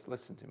words. He goes,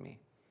 listen to me.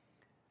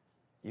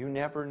 You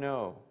never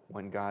know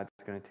when God's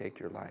going to take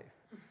your life.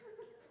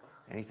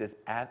 And he says,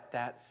 at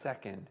that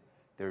second,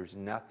 there's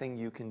nothing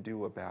you can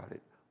do about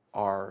it.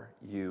 Are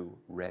you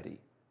ready?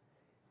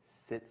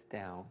 Sits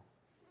down,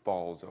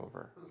 falls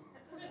over.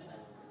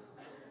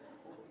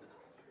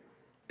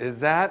 Is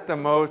that the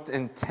most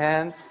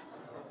intense?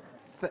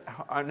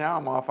 Now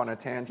I'm off on a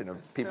tangent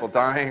of people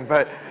dying,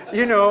 but,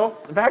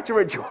 back to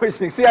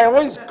rejoicing. See, I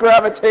always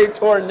gravitate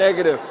toward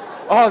negative.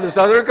 Oh, this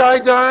other guy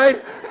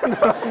died?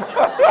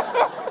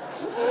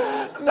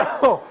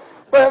 No.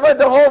 But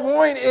the whole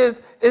point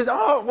is,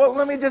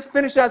 let me just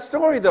finish that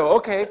story, though.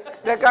 Okay,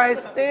 that guy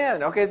is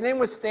Stan. Okay, his name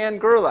was Stan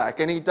Gerlach,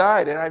 and he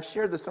died. And I've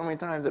shared this so many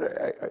times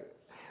that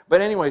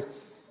but anyways,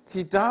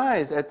 he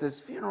dies at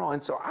this funeral,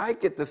 and so I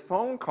get the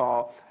phone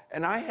call,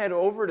 and I head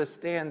over to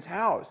Stan's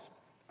house.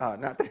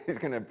 Not that he's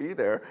going to be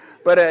there,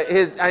 but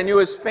I knew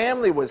his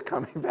family was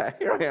coming back.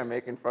 Here I am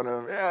making fun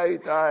of him. Yeah, he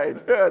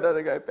died. Yeah,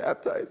 another guy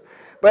baptized.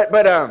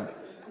 But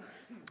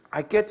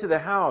I get to the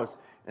house,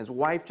 and his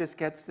wife just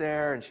gets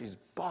there, and she's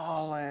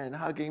bawling,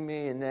 hugging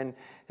me, and then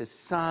his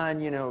son,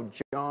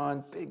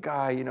 John, big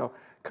guy,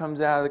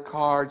 comes out of the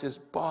car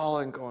just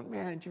bawling, going,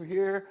 man, did you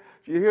hear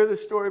the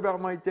story about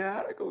my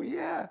dad? I go,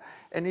 yeah.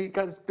 And he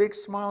got this big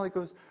smile. He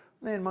goes,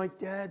 man, my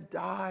dad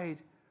died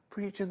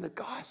preaching the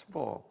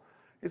gospel.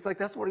 It's like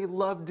that's what he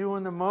loved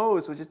doing the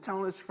most, was just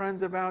telling his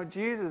friends about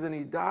Jesus, and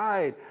he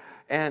died.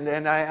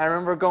 And I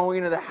remember going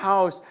into the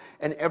house,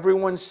 and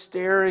everyone's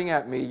staring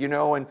at me,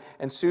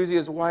 and Susie,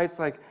 his wife's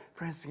like,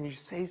 Francis, can you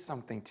say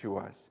something to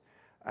us?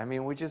 I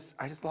mean, I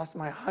just lost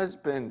my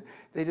husband.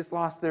 They just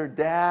lost their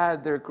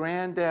dad, their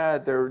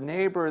granddad, their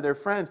neighbor, their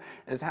friends.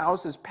 His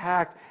house is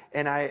packed,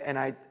 and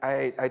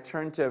I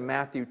turned to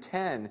Matthew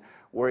 10,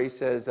 where he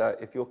says,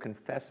 if you'll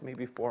confess me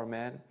before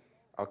men,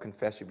 I'll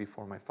confess you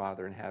before my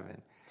Father in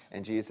heaven.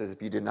 And Jesus says,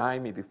 if you deny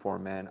me before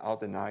men, I'll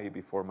deny you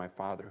before my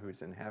Father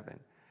who's in heaven.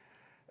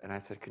 And I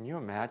said, can you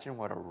imagine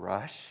what a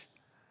rush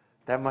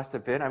that must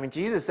have been? I mean,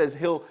 Jesus says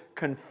he'll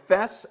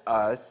confess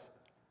us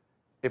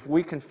if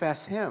we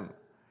confess him.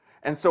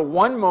 And so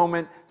one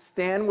moment,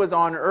 Stan was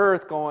on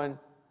earth going,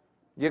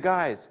 you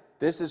guys,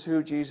 this is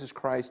who Jesus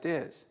Christ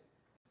is.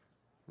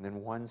 And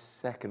then 1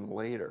 second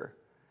later,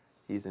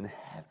 he's in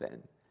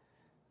heaven.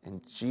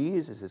 And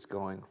Jesus is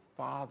going,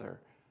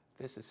 Father,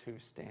 this is who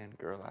Stan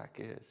Gerlach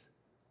is.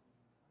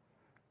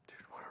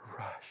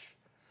 Rush.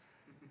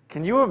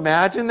 Can you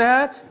imagine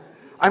that?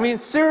 I mean,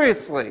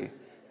 seriously.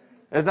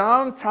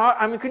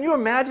 Can you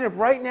imagine if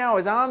right now,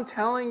 as I'm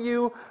telling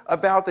you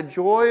about the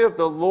joy of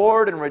the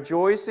Lord and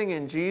rejoicing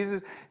in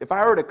Jesus, if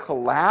I were to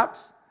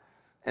collapse,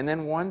 and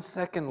then 1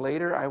 second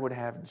later I would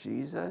have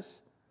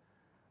Jesus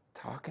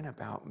talking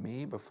about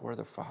me before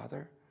the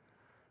Father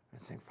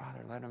and saying, Father,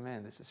 let him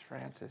in. This is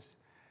Francis.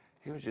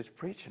 He was just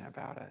preaching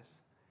about us.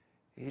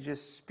 He's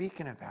just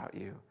speaking about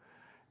you.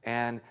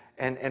 And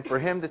for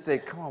him to say,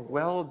 come on,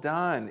 well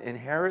done,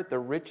 inherit the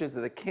riches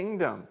of the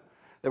kingdom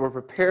that were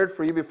prepared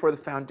for you before the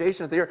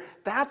foundation of the earth.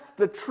 That's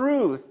the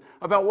truth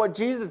about what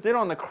Jesus did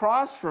on the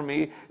cross for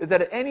me, is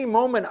that at any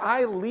moment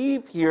I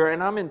leave here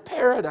and I'm in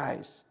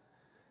paradise.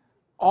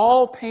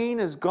 All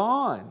pain is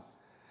gone.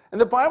 And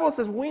the Bible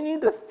says we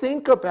need to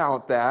think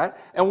about that,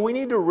 and we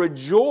need to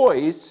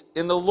rejoice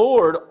in the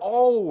Lord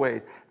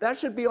always. That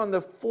should be on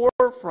the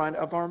forefront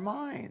of our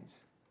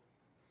minds.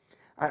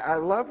 I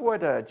love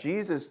what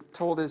Jesus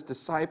told his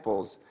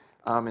disciples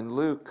in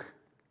Luke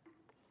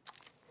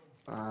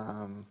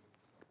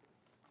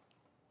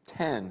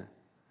 10.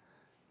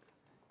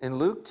 In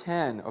Luke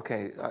 10,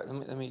 okay,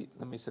 let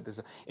me set this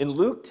up. In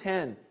Luke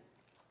 10,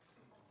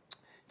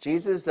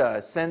 Jesus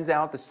sends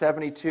out the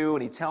 72,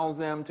 and he tells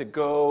them to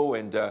go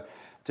and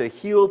to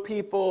heal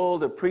people,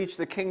 to preach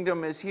the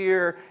kingdom is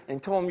here,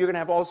 and told them you're going to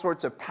have all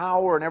sorts of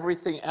power and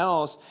everything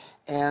else.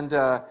 And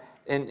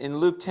in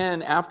Luke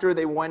 10, after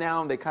they went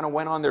out, they kind of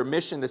went on their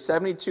mission. The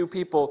 72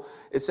 people,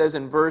 it says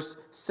in verse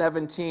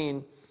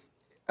 17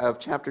 of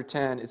chapter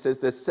 10, it says,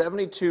 the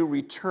 72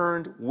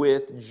 returned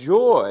with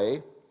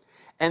joy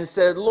and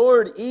said,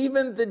 Lord,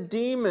 even the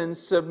demons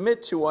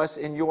submit to us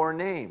in your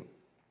name.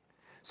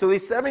 So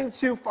these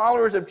 72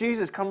 followers of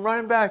Jesus come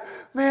running back.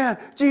 Man,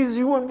 Jesus,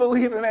 you wouldn't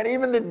believe it, man.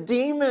 Even the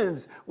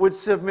demons would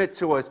submit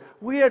to us.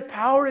 We had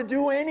power to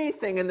do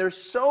anything. And they're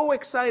so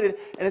excited.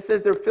 And it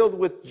says they're filled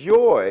with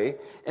joy.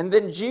 And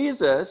then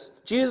Jesus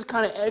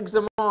kind of eggs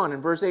them on in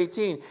verse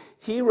 18.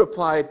 He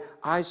replied,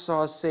 I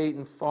saw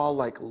Satan fall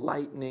like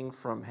lightning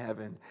from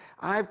heaven.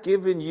 I've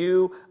given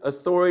you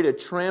authority to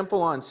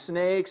trample on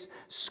snakes,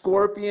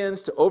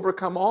 scorpions, to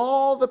overcome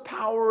all the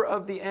power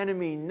of the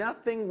enemy.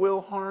 Nothing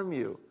will harm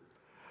you.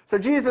 So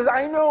Jesus says,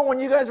 I know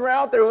when you guys were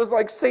out there, it was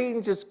like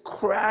Satan just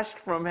crashed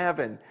from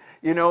heaven.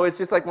 You know, it's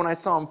just like when I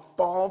saw him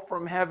fall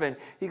from heaven.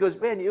 He goes,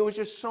 man, it was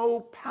just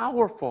so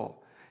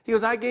powerful. He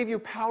goes, I gave you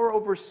power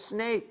over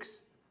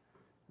snakes.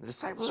 The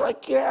disciples are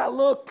like, yeah,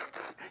 look.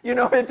 You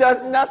know, it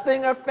does,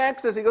 nothing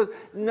affects us. He goes,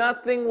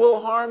 nothing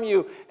will harm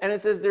you. And it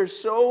says they're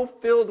so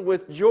filled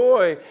with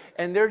joy,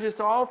 and they're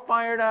just all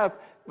fired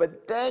up.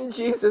 But then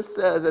Jesus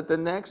says, at the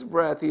next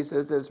breath, he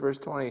says this, verse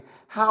 20,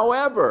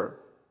 however,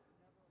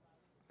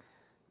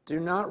 do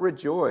not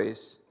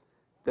rejoice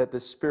that the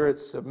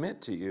spirits submit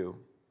to you,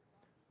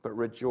 but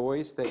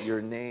rejoice that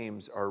your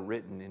names are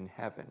written in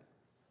heaven.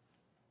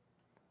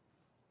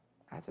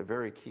 That's a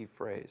very key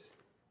phrase.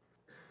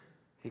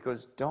 He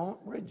goes, don't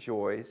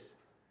rejoice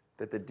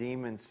that the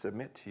demons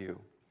submit to you.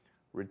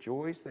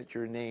 Rejoice that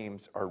your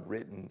names are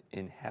written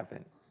in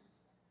heaven.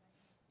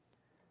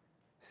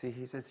 See,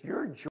 he says,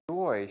 your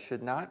joy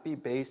should not be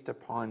based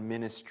upon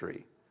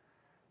ministry.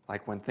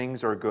 Like when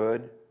things are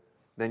good,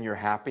 then you're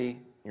happy,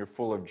 you're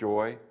full of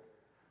joy.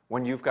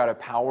 When you've got a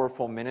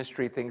powerful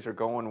ministry, things are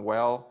going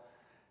well.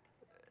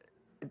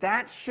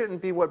 That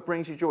shouldn't be what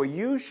brings you joy.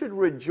 You should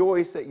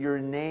rejoice that your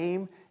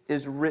name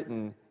is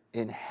written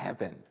in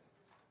heaven.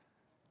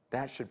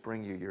 That should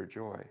bring you your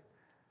joy.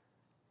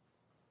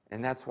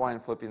 And that's why in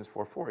Philippians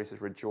 4:4 he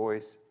says,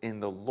 rejoice in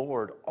the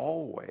Lord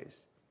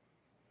always.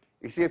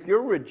 You see, if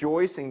you're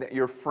rejoicing that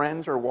your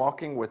friends are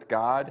walking with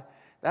God,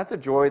 that's a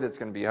joy that's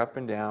going to be up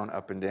and down,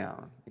 up and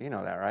down. You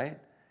know that, right?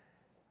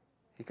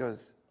 He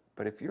goes,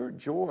 but if your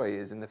joy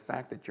is in the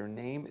fact that your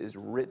name is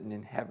written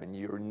in heaven,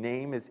 your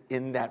name is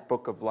in that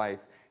book of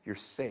life, you're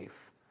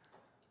safe.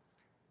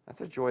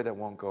 That's a joy that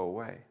won't go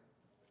away.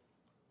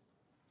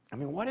 I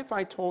mean, what if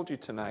I told you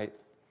tonight,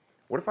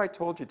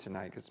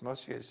 because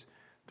most of you guys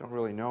don't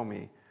really know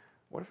me,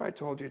 what if I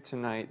told you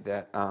tonight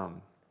that,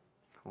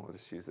 we'll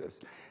just use this,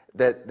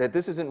 that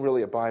this isn't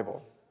really a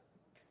Bible?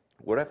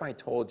 What if I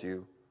told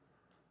you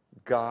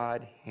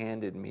God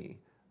handed me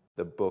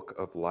the book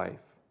of life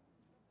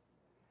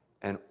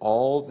and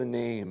all the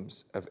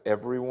names of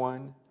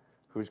everyone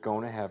who's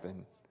going to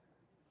heaven,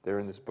 they're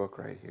in this book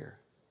right here?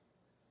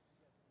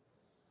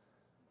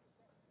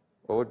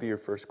 What would be your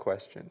first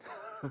question?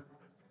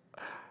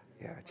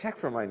 Yeah, check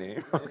for my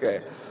name.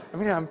 Okay. I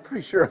mean, I'm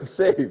pretty sure I'm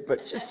saved,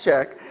 but just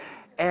check.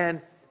 And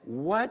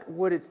what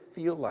would it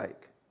feel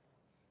like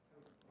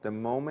the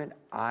moment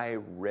I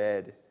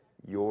read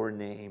your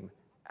name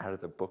out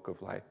of the book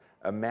of life?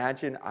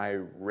 Imagine I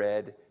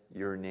read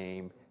your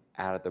name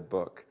out of the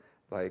book.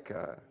 Like,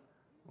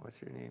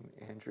 what's your name?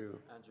 Andrew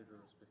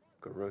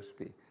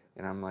Gorospe.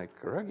 And I'm like,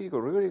 Gorospe,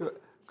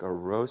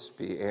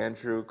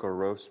 Andrew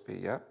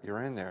Gorospe. Yep,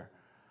 you're in there.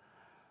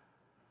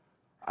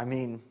 I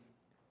mean,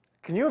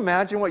 can you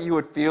imagine what you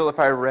would feel if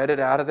I read it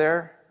out of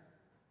there?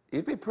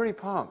 You'd be pretty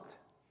pumped.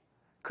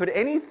 Could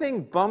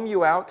anything bum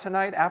you out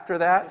tonight after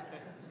that?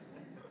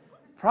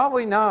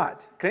 Probably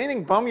not. Could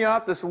anything bum you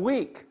out this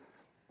week?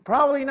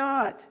 Probably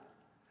not.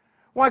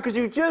 Why? Because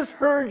you just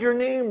heard your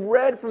name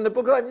read from the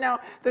book of life. Now,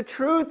 the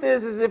truth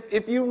is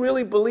if you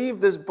really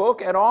believe this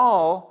book at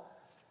all,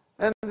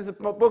 then this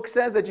book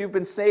says that you've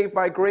been saved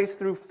by grace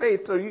through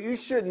faith, so you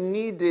shouldn't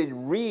need to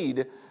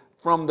read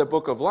from the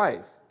book of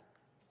life.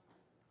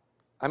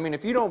 I mean,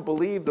 if you don't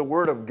believe the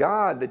Word of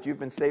God that you've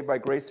been saved by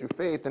grace through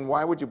faith, then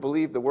why would you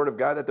believe the Word of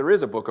God that there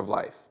is a book of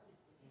life?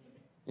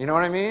 You know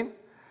what I mean?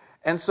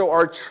 And so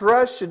our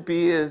trust should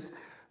be is,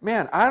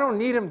 man, I don't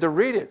need him to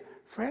read it.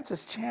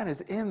 Francis Chan is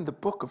in the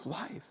book of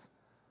life.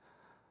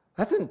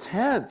 That's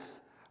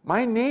intense.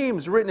 My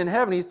name's written in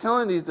heaven. He's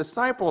telling these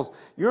disciples,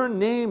 your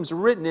name's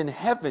written in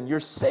heaven. You're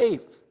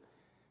safe.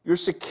 You're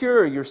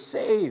secure. You're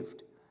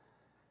saved.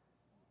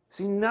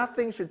 See,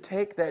 nothing should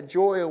take that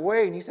joy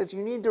away. And he says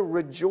you need to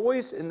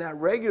rejoice in that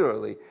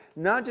regularly.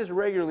 Not just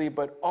regularly,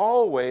 but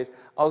always.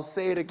 I'll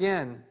say it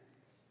again.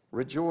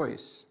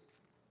 Rejoice.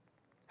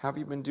 How have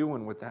you been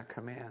doing with that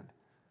command?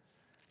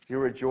 Do you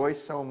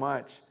rejoice so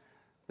much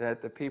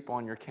that the people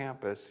on your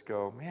campus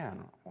go,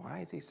 man, why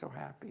is he so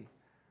happy?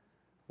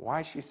 Why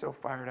is she so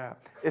fired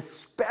up?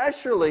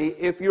 Especially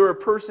if you're a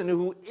person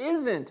who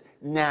isn't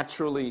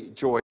naturally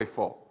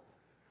joyful.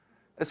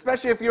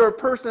 Especially if you're a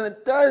person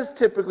that does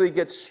typically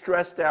get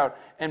stressed out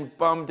and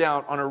bummed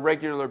out on a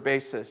regular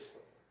basis.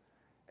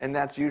 And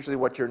that's usually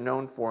what you're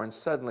known for. And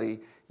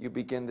suddenly you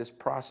begin this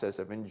process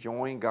of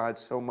enjoying God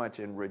so much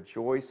and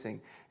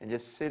rejoicing and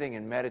just sitting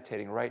and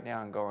meditating right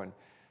now and going,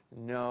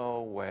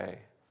 no way.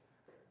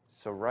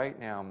 So right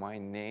now my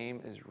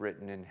name is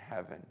written in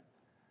heaven.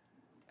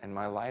 And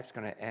my life's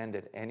going to end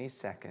at any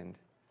second.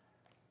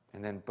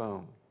 And then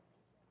boom,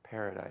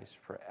 paradise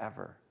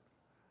forever.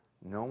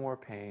 No more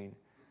pain.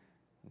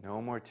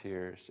 No more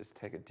tears. Just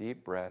take a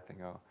deep breath and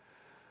go,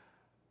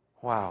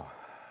 wow,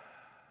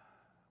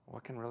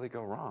 what can really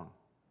go wrong?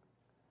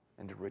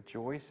 And to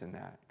rejoice in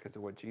that because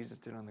of what Jesus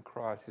did on the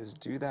cross. He says,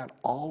 do that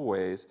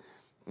always.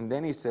 And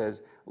then he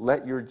says,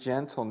 let your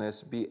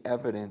gentleness be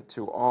evident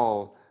to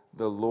all.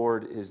 The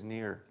Lord is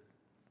near.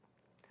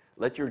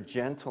 Let your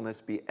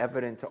gentleness be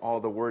evident to all.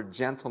 The word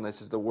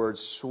gentleness is the word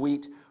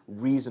sweet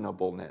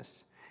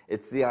reasonableness.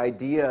 It's the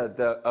idea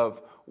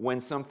of when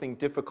something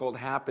difficult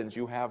happens,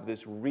 you have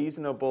this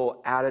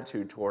reasonable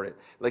attitude toward it.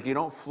 Like you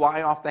don't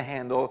fly off the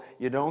handle,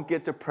 you don't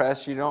get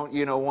depressed, you don't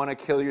want to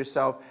kill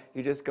yourself.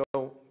 You just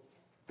go,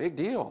 big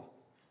deal.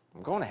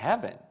 I'm going to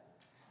heaven.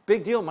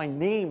 Big deal. My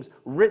name's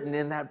written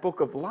in that book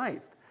of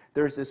life.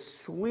 There's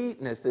this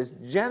sweetness, this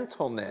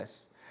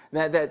gentleness,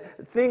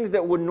 that things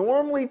that would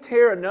normally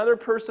tear another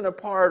person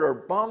apart or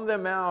bum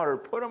them out or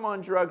put them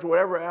on drugs,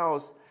 whatever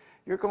else,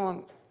 you're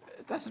going,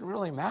 it doesn't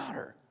really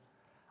matter.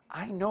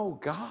 I know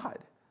God.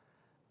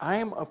 I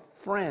am a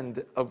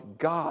friend of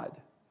God.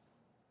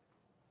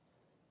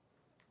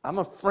 I'm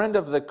a friend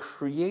of the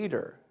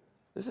Creator.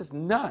 This is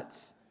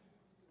nuts.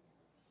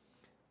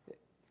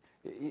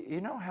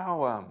 You know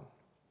how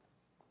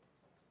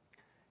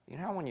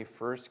when you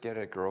first get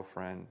a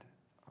girlfriend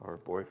or a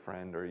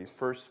boyfriend or you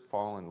first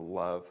fall in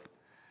love,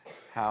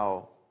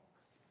 how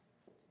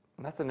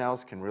nothing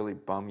else can really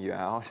bum you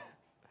out?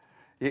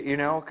 You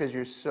know, because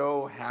you're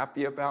so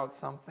happy about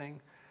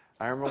something.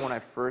 I remember when I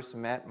first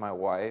met my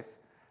wife,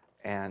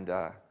 and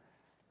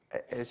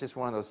it's just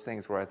one of those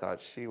things where I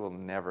thought, she will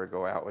never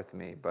go out with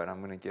me, but I'm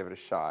going to give it a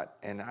shot.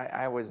 And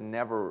I was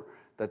never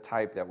the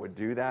type that would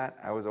do that.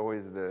 I was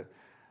always the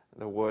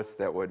wuss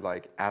that would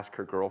like ask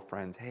her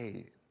girlfriends,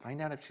 hey,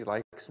 find out if she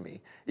likes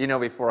me, you know,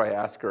 before I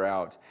ask her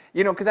out.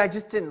 You know, because I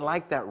just didn't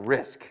like that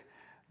risk.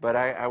 But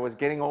I was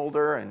getting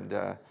older and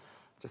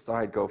just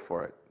thought I'd go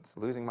for it. Just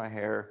losing my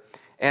hair.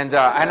 And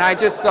I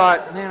just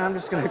thought, man, I'm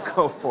just going to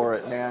go for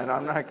it, man.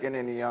 I'm not getting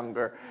any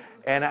younger.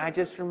 And I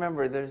just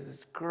remember there's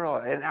this girl,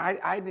 and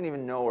I didn't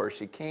even know her.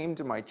 She came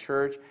to my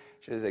church.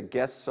 She was a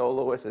guest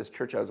soloist at this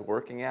church I was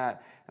working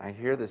at. And I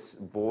hear this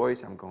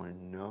voice. I'm going,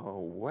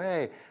 no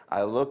way.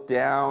 I look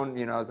down.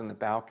 You know, I was in the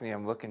balcony.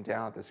 I'm looking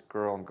down at this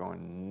girl. I'm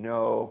going,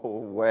 no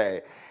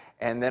way.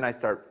 And then I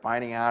start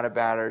finding out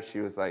about her. She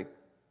was like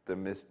the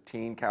Miss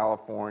Teen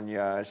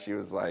California. She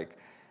was like,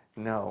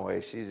 no way.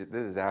 This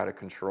is out of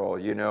control,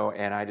 you know.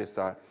 And I just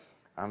thought,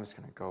 I'm just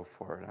going to go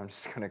for it. I'm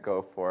just going to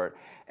go for it.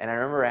 And I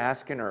remember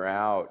asking her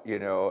out, you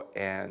know,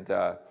 and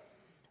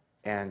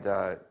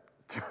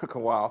took a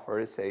while for her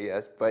to say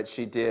yes, but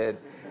she did.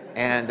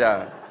 And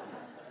I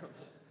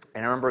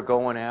remember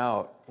going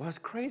out. Well, it's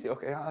crazy.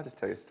 Okay, I'll just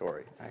tell you a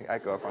story. I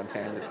go off on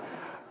tangents.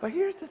 But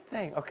here's the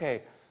thing.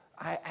 Okay,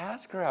 I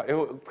asked her out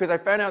because I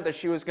found out that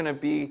she was going to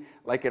be,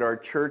 like at our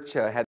church,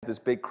 had this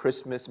big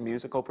Christmas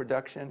musical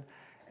production.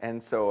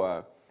 And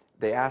so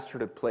they asked her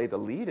to play the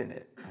lead in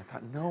it. I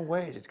thought, no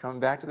way. She's coming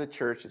back to the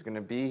church. She's going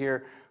to be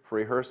here for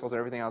rehearsals and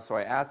everything else. So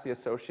I asked the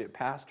associate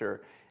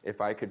pastor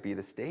if I could be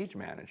the stage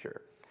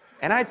manager.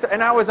 And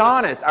I was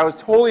honest. I was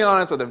totally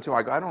honest with him, too.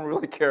 I go, I don't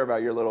really care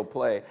about your little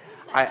play.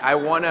 I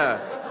want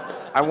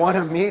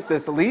to meet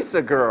this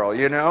Lisa girl,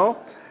 you know?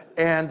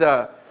 And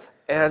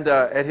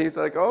he's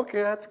like,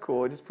 okay, that's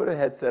cool. Just put a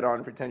headset on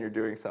and pretend you're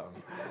doing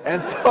something.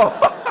 And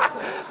so...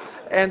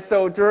 And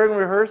so during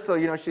rehearsal,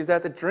 you know, she's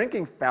at the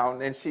drinking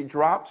fountain and she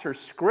drops her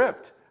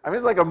script. I mean,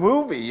 it's like a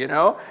movie, you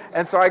know?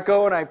 And so I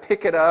go and I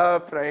pick it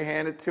up and I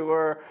hand it to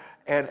her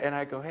and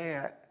I go,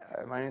 hey,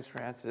 my name's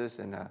Francis,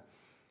 and I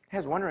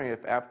was wondering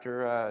if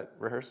after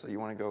rehearsal you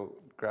want to go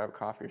grab a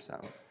coffee or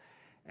something.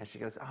 And she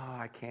goes, oh,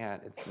 I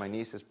can't. It's my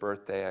niece's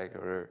birthday. I go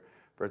to her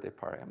birthday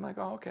party. I'm like,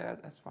 oh, okay,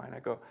 that's fine. I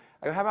go,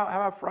 how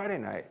about Friday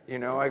night? You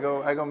know, I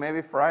go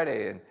maybe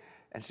Friday.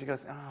 And she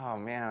goes, oh,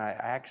 man,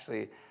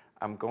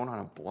 I'm going on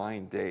a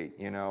blind date,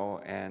 you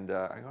know, and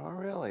I go, oh,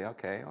 really?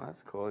 Okay, well,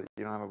 that's cool.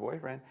 You don't have a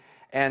boyfriend?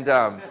 And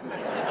I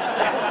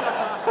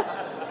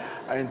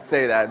didn't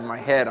say that in my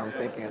head. I'm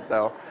thinking it,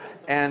 though.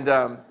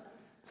 And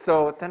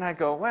so then I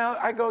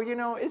go, you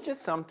know, it's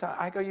just sometime.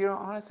 I go, you know,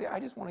 honestly, I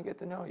just want to get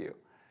to know you.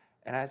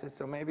 And I said,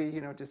 so maybe, you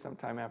know, just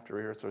sometime after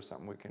rehearsal or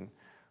something, we can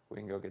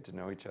go get to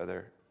know each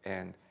other.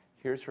 And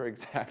here's her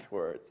exact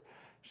words.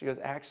 She goes,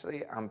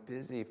 actually, I'm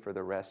busy for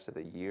the rest of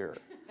the year.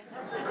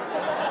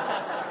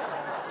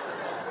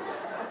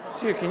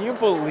 Dude, can you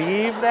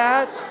believe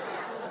that?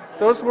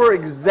 Those were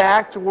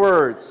exact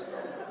words.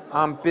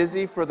 I'm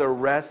busy for the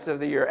rest of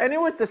the year. And it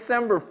was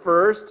December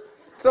 1st,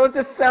 so it's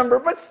December,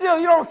 but still,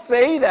 you don't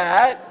say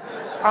that.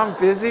 I'm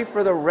busy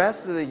for the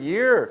rest of the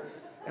year.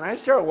 And I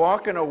start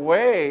walking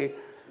away,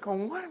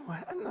 going, what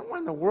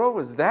in the world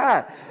was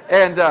that?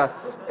 And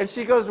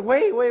she goes,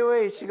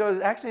 wait. She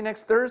goes, actually,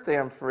 next Thursday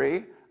I'm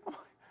free. I'm like,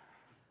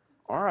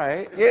 all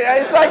right. Yeah,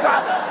 it's like,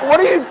 what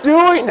are you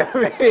doing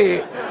to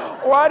me?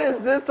 What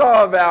is this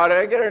all about? And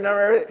I get her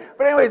number.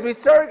 But anyways,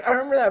 I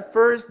remember that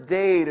first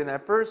date and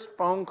that first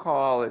phone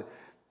call.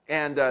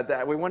 And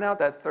that we went out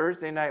that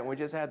Thursday night and we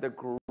just had the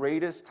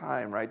greatest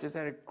time, right? Just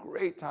had a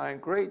great time,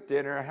 great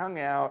dinner, hung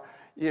out,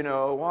 you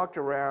know, walked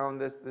around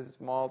this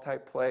mall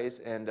type place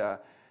and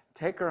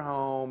take her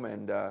home.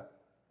 And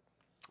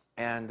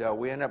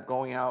we ended up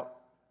going out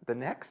the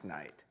next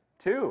night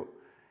too.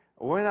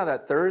 We went out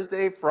that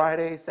Thursday,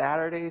 Friday,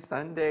 Saturday,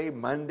 Sunday,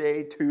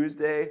 Monday,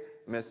 Tuesday.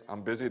 Miss,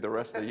 I'm busy the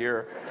rest of the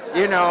year.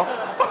 You know,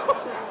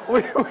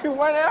 we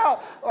went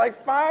out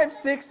like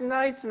 5-6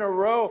 nights in a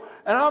row,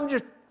 and I'm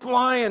just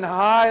flying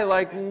high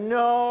like,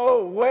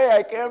 no way,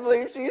 I can't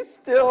believe she's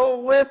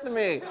still with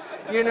me,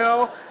 you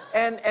know?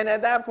 And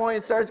at that point,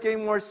 it starts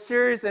getting more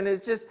serious, and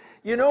it's just,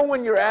 you know,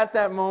 when you're at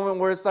that moment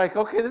where it's like,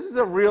 okay, this is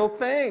a real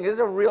thing. This is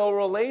a real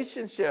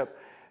relationship.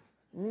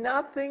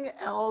 Nothing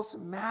else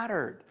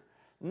mattered.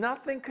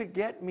 Nothing could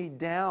get me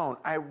down.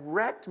 I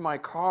wrecked my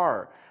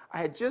car. I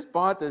had just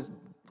bought this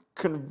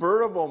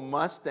convertible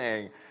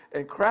Mustang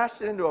and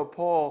crashed into a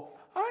pole.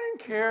 I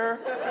didn't care.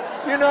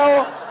 You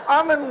know,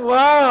 I'm in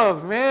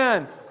love,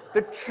 man.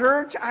 The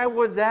church I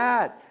was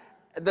at,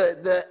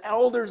 the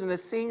elders and the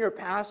senior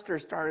pastor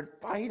started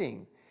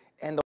fighting,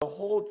 and the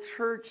whole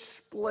church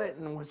split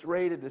and was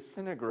ready to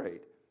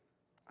disintegrate.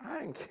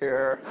 I didn't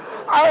care.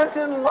 I was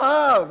in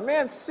love.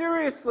 Man,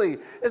 seriously.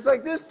 It's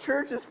like this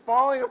church is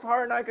falling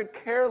apart and I could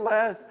care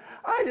less.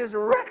 I just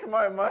wrecked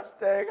my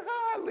Mustang.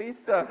 Ah,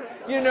 Lisa.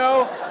 You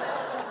know?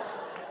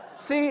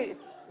 See,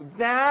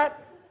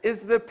 that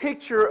is the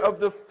picture of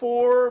the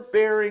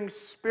forbearing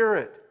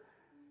spirit.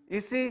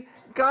 You see,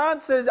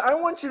 God says, I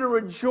want you to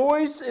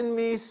rejoice in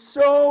me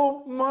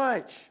so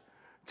much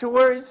to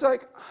where it's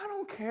like, I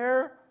don't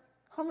care.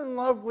 I'm in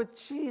love with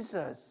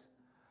Jesus.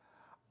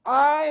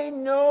 I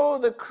know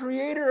the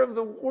creator of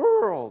the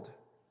world.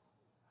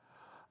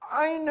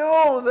 I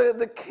know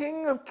the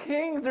King of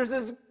Kings. There's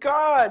this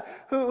God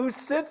who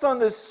sits on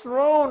this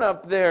throne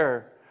up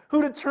there,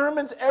 who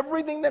determines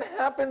everything that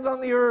happens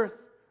on the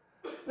earth.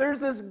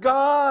 There's this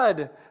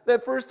God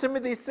that 1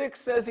 Timothy 6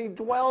 says he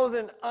dwells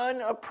in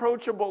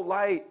unapproachable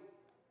light.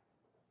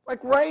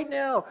 Like right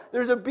now,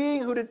 there's a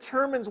being who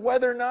determines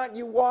whether or not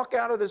you walk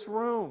out of this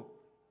room.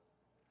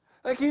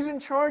 Like he's in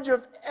charge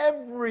of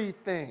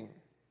everything.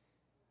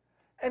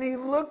 And he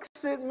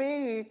looks at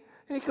me and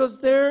he goes,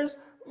 there's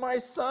my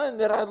son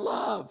that I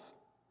love.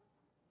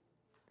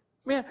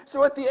 Man,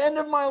 so at the end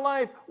of my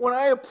life, when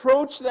I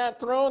approach that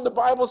throne, the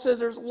Bible says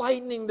there's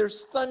lightning,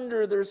 there's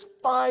thunder, there's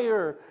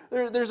fire.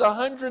 There's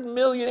 100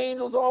 million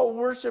angels all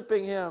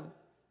worshiping him.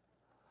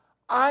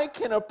 I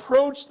can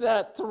approach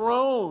that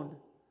throne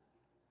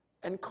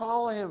and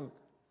call him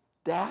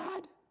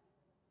Dad?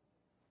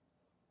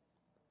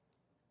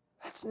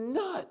 That's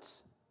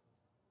nuts.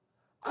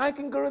 I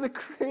can go to the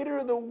creator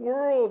of the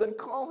world and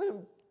call him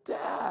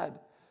Dad.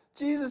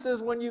 Jesus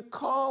says when you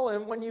call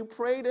him, when you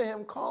pray to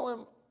him, call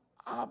him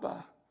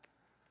Abba.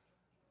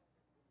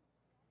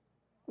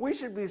 We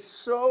should be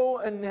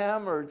so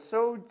enamored,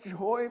 so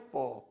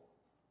joyful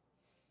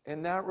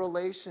in that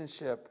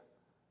relationship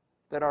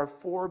that our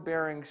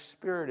forbearing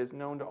spirit is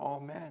known to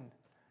all men,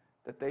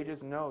 that they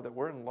just know that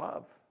we're in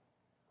love.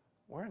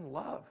 We're in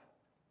love.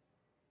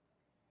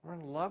 We're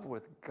in love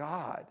with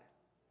God,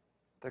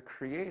 the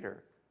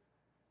Creator.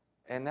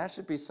 And that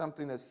should be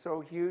something that's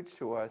so huge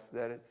to us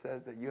that it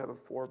says that you have a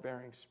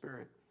forbearing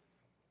spirit.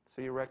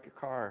 So you wreck your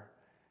car,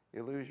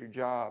 you lose your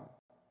job,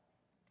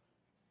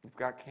 you've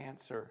got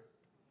cancer.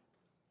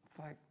 It's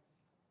like,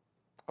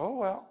 oh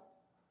well,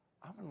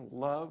 I'm in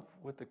love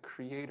with the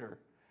Creator.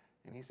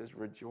 And he says,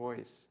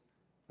 rejoice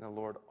in the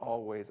Lord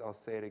always. I'll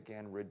say it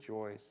again,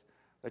 rejoice.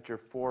 Let your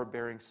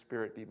forbearing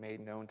spirit be made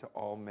known to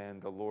all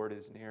men. The Lord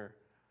is near.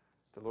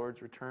 The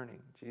Lord's returning.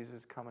 Jesus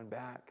is coming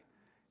back.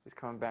 He's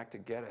coming back to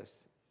get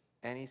us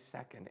any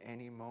second,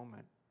 any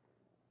moment.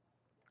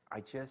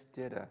 I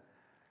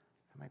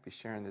might be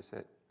sharing this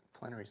at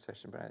plenary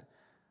session, but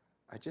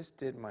I just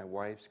did my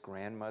wife's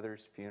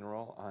grandmother's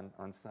funeral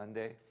on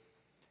Sunday.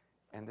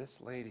 And this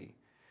lady,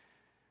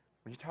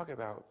 when you talk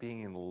about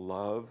being in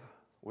love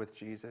with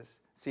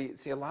Jesus, see,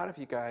 a lot of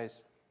you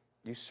guys,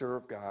 you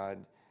serve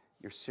God,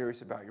 you're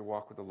serious about your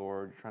walk with the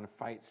Lord, you're trying to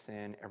fight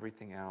sin,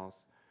 everything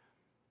else.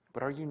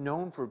 But are you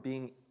known for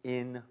being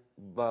in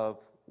love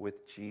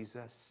with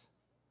Jesus?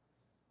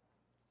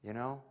 You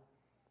know?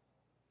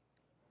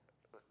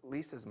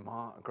 Lisa's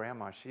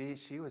grandma,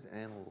 she was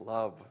in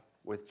love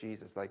with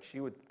Jesus. Like she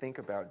would think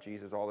about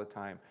Jesus all the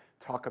time,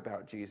 talk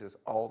about Jesus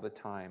all the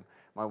time.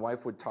 My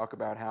wife would talk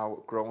about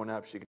how growing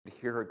up she could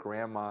hear her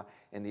grandma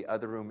in the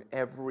other room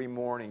every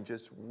morning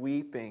just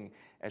weeping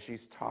as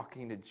she's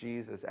talking to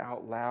Jesus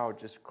out loud,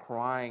 just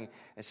crying.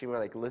 And she would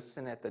like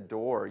listen at the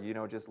door, you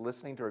know, just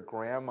listening to her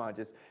grandma,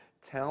 just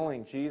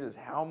telling Jesus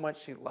how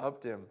much she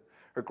loved him.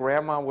 Her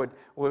grandma would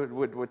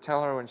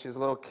tell her when she was a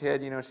little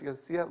kid, you know, she goes,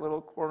 see that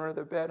little corner of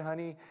the bed,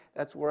 honey?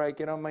 That's where I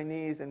get on my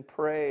knees and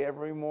pray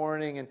every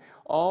morning. And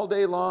all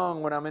day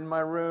long when I'm in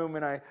my room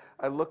and I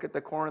look at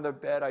the corner of the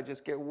bed, I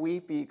just get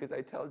weepy because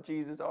I tell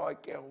Jesus, oh, I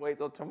can't wait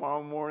till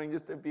tomorrow morning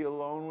just to be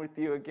alone with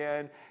you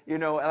again. You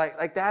know,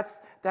 like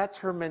that's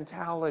her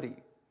mentality.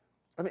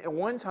 I mean, at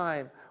one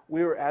time,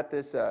 we were at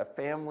this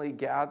family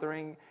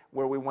gathering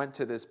where we went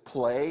to this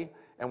play,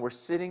 and we're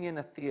sitting in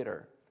a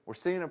theater. We're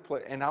sitting in a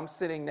play, and I'm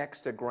sitting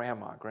next to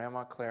Grandma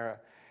Clara,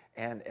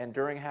 and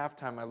during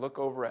halftime, I look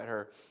over at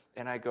her,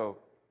 and I go,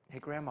 hey,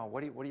 Grandma,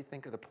 what do you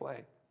think of the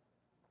play?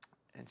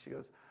 And she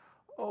goes,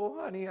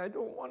 oh, honey, I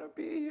don't want to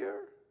be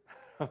here.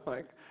 I'm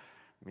like,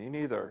 me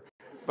neither.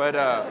 But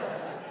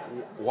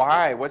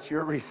why? What's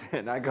your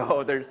reason? I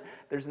go,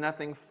 there's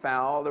nothing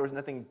foul. There was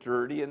nothing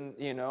dirty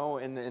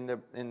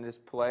in this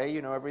play.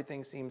 You know,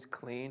 everything seems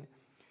clean.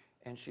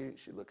 And she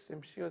looks at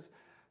him. She goes,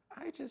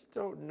 I just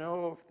don't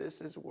know if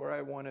this is where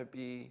I want to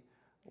be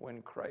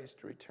when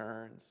Christ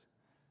returns.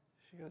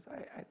 She goes,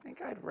 I think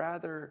I'd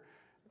rather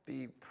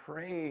be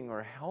praying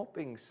or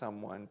helping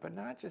someone, but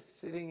not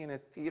just sitting in a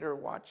theater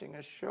watching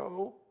a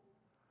show.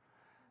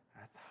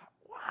 I thought,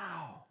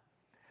 wow.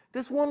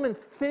 This woman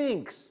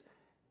thinks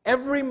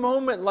every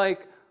moment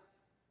like,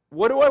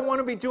 what do I want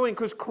to be doing?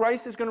 Because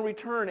Christ is going to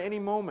return any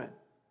moment.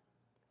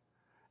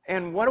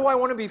 And what do I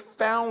want to be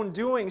found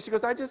doing? She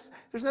goes, there's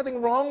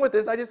nothing wrong with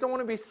this. I just don't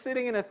want to be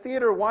sitting in a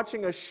theater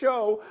watching a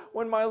show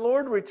when my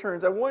Lord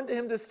returns. I want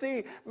him to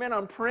see, man,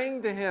 I'm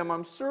praying to him.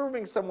 I'm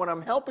serving someone.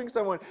 I'm helping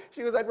someone.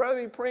 She goes, I'd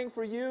rather be praying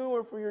for you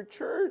or for your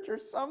church or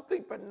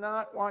something, but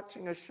not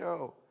watching a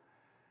show.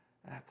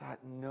 And I thought,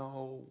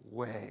 no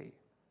way.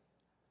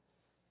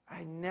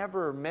 I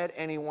never met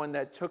anyone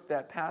that took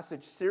that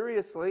passage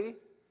seriously.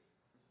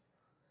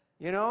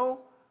 You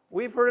know,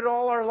 we've heard it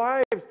all our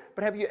lives,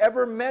 but have you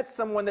ever met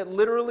someone that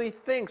literally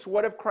thinks,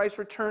 what if Christ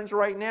returns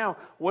right now?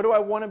 What do I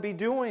want to be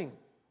doing?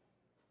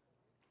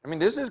 I mean,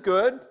 this is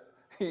good,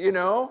 you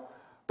know,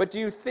 but do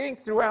you think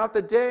throughout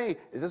the day,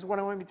 is this what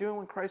I want to be doing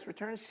when Christ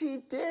returns?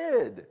 She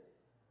did.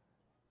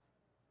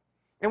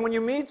 And when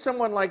you meet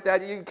someone like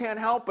that, you can't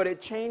help but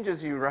it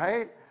changes you,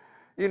 right?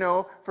 You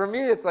know, for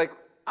me, it's like,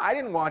 I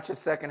didn't watch the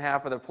second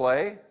half of the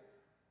play.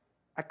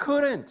 I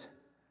couldn't.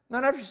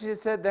 Not after she had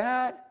said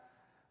that.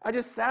 I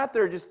just sat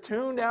there, just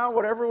tuned out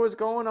whatever was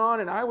going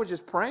on, and I was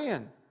just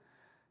praying.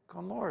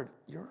 Going, Lord,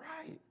 you're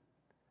right.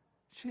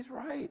 She's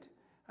right.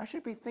 I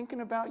should be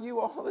thinking about you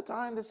all the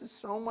time. This is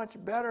so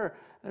much better.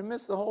 And I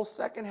missed the whole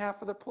second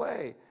half of the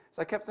play.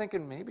 So I kept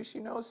thinking, maybe she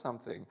knows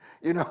something.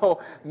 You know,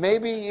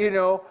 maybe, you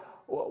know,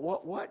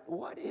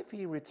 what if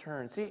he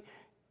returns? See,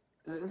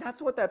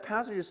 that's what that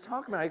passage is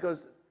talking about. He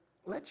goes,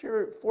 let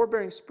your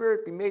forbearing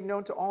spirit be made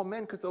known to all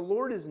men, because the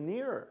Lord is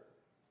near.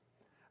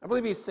 I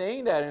believe he's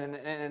saying that in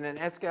an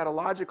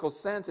eschatological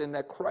sense, in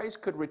that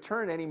Christ could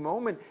return any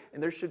moment,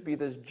 and there should be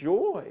this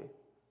joy.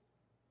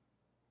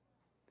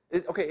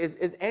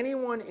 Is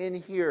anyone in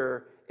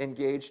here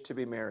engaged to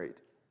be married?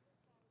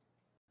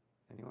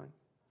 Anyone?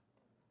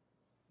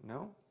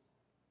 No?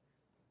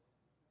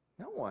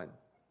 No one.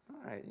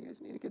 All right, you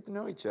guys need to get to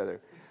know each other.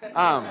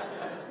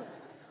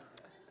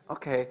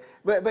 Okay,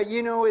 but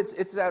you know,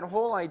 it's that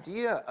whole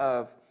idea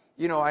of,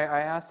 you know, I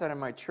asked that in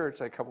my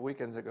church like a couple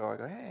weekends ago. I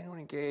go, hey, anyone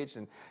engaged?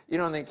 And, you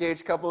know, and the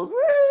engaged couples,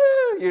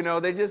 woo, you know,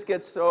 they just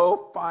get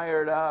so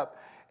fired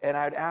up. And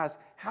I'd ask,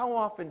 how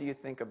often do you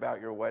think about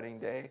your wedding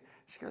day?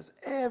 She goes,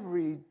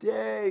 every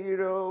day, you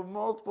know,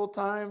 multiple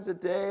times a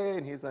day.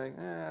 And he's like,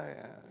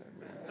 yeah.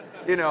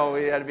 You know,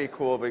 he had to be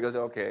cool, but he goes,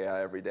 okay, yeah,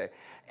 every day.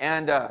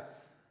 And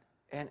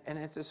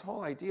it's this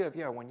whole idea of,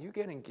 yeah, when you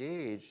get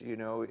engaged, you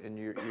know, and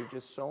you're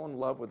just so in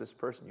love with this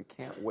person, you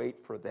can't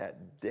wait for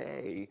that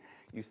day.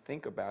 You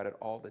think about it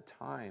all the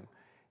time.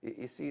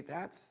 You see,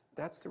 that's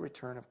the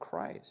return of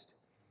Christ.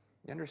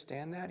 You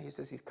understand that? He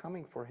says he's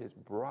coming for his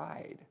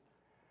bride.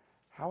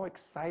 How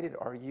excited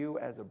are you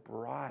as a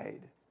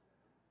bride?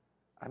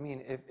 I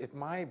mean, if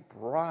my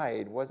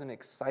bride wasn't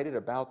excited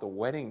about the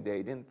wedding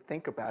day, didn't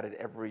think about it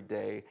every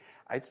day,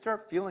 I'd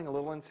start feeling a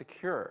little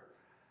insecure.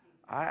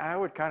 I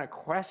would kind of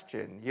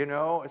question, you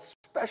know,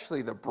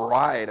 especially the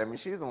bride. I mean,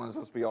 she's the one that's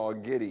supposed to be all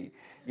giddy,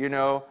 you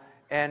know.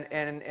 And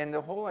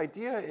the whole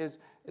idea is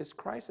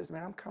Christ says,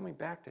 man, I'm coming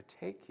back to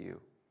take you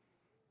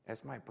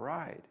as my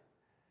bride.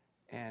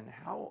 And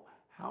how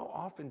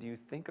often do you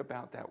think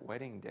about that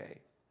wedding day?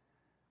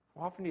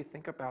 How often do you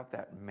think about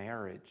that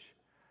marriage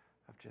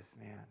of just,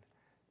 man,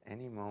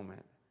 any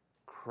moment,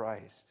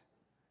 Christ,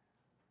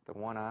 the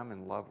one I'm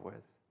in love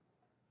with,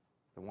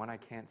 the one I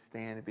can't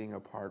stand being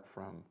apart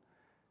from,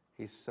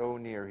 he's so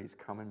near, he's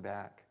coming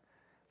back.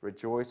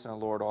 Rejoice in the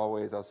Lord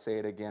always. I'll say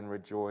it again,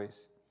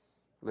 rejoice.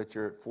 Let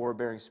your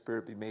forbearing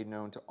spirit be made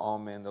known to all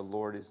men. The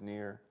Lord is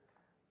near.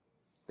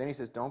 Then he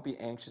says, don't be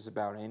anxious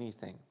about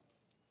anything,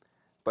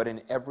 but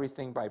in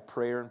everything by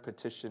prayer and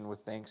petition with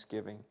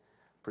thanksgiving,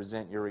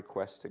 present your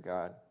requests to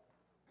God.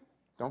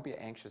 Don't be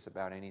anxious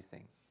about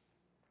anything.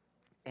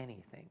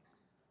 Anything.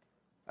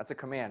 That's a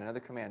command, another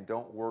command.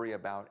 Don't worry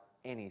about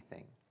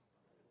anything.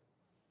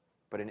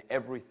 But in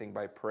everything,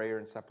 by prayer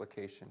and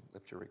supplication,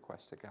 lift your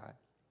requests to God.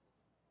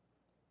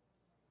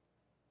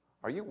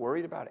 Are you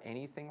worried about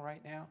anything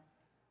right now?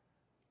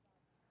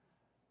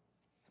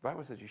 The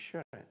Bible says you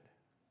shouldn't.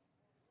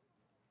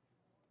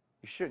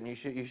 You shouldn't.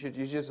 You should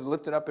just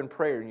lift it up in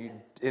prayer.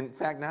 And in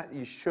fact, not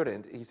you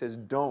shouldn't. He says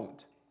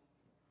don't.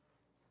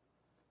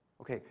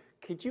 Okay,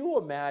 could you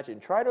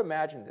imagine, try to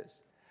imagine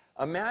this.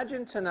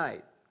 Imagine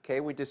tonight, okay,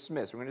 we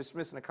dismiss. We're going to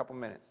dismiss in a couple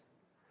minutes.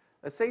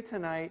 Let's say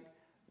tonight,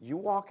 you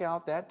walk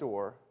out that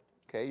door,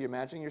 okay? You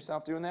imagining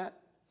yourself doing that?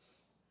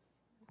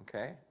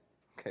 Okay?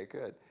 Okay,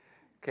 good.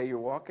 Okay, you're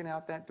walking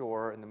out that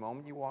door, and the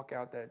moment you walk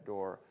out that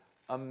door,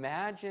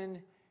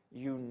 imagine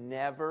you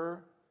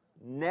never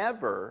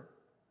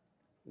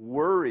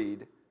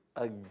worried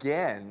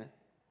again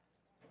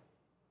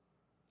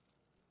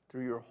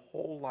through your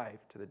whole life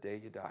to the day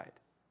you died.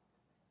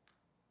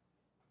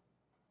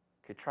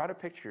 Okay, try to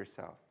picture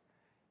yourself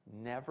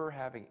never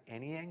having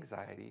any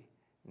anxiety,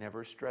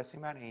 never stressing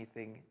about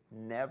anything,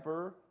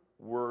 never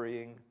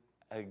worrying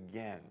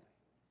again.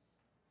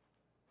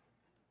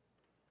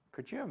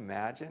 Could you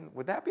imagine?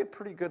 Would that be a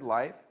pretty good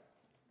life?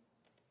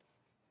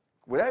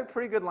 Would that be a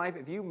pretty good life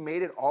if you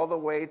made it all the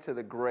way to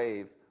the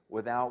grave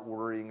without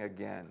worrying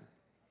again.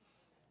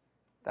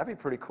 That'd be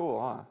pretty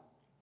cool, huh?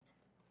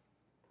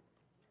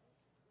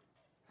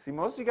 See,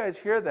 most of you guys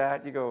hear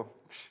that, you go,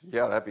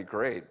 yeah, that'd be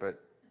great, but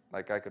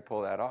like I could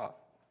pull that off.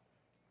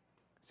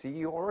 See,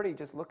 you already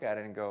just look at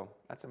it and go,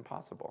 that's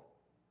impossible.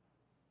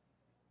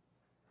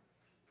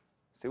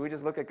 See, we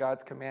just look at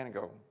God's command and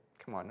go,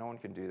 come on, no one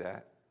can do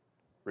that.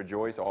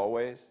 Rejoice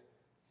always.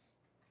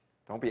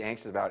 Don't be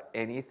anxious about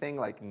anything,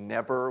 like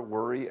never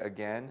worry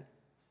again.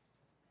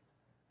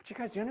 But you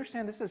guys, do you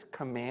understand this is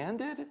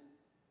commanded?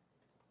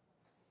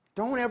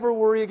 Don't ever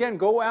worry again.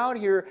 Go out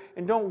here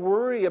and don't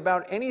worry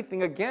about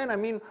anything again. I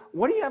mean,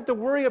 what do you have to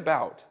worry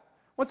about?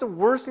 What's the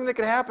worst thing that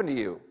could happen to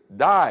you?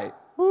 Die.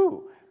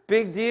 Whoo,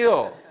 big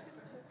deal.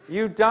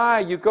 You die,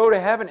 you go to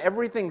heaven,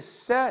 everything's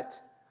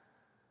set.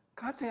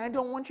 God's saying, I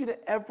don't want you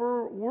to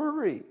ever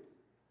worry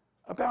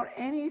about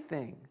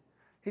anything.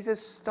 He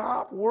says,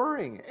 stop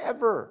worrying,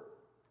 ever.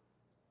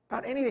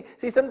 About anything.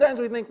 See, sometimes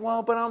we think,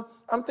 well, but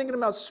I'm thinking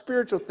about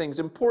spiritual things,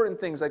 important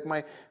things, like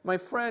my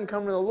friend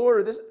coming to the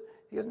Lord, or this.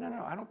 He goes,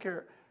 no, I don't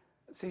care.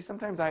 See,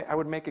 sometimes I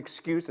would make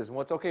excuses.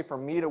 Well, it's okay for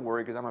me to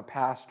worry because I'm a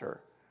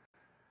pastor.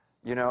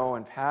 You know,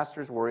 and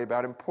pastors worry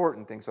about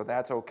important things, so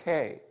that's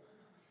okay.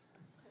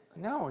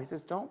 No, he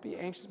says, don't be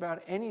anxious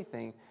about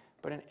anything,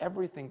 but in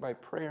everything by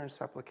prayer and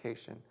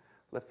supplication,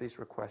 lift these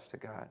requests to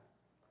God.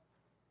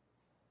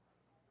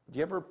 Do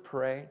you ever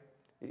pray?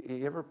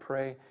 You ever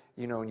pray,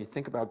 you know, and you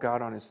think about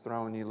God on his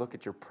throne, and you look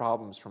at your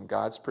problems from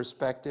God's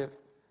perspective?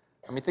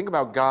 I mean, think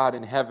about God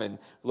in heaven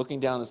looking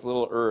down this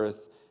little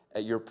earth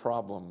at your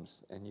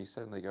problems, and you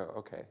suddenly go,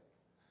 okay,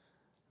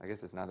 I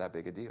guess it's not that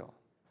big a deal.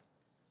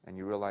 And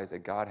you realize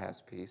that God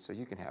has peace, so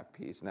you can have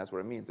peace. And that's what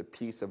it means, the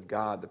peace of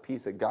God. The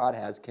peace that God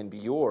has can be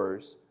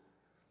yours.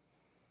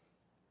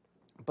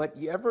 But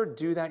you ever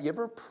do that? You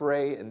ever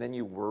pray and then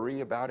you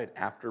worry about it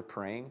after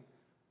praying?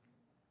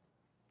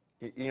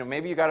 You know,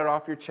 maybe you got it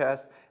off your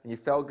chest and you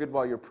felt good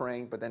while you're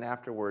praying, but then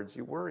afterwards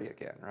you worry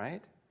again,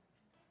 right?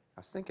 I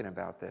was thinking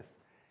about this,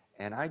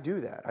 and I do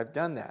that. I've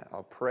done that.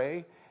 I'll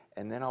pray,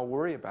 and then I'll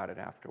worry about it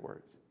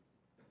afterwards.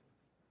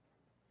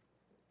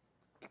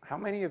 How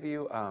many of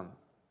you, I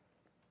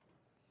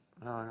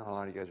know a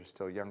lot of you guys are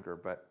still younger,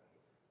 but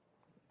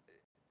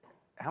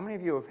how many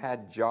of you have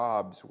had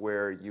jobs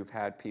where you've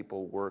had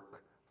people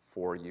work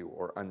for you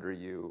or under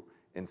you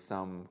in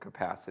some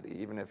capacity,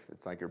 even if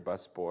it's like your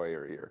busboy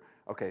or your,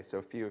 okay, so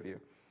a few of you.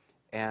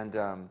 And,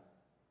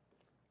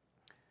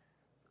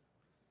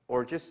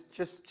 or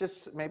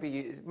just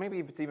maybe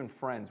if it's even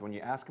friends, when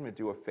you ask them to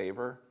do a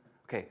favor,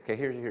 okay,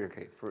 here,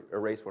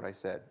 erase what I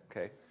said,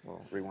 okay,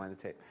 we'll rewind the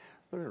tape.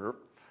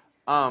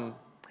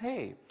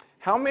 Hey,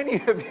 how many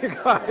of you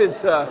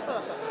guys, how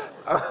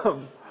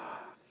am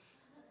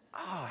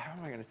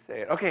I going to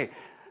say it? Okay,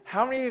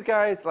 how many of you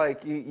guys,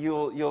 like,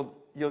 you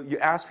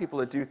ask people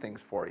to do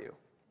things for you?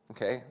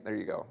 Okay, there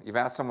you go. You've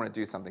asked someone to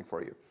do something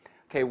for you.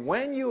 Okay,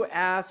 when you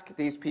ask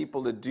these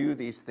people to do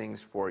these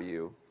things for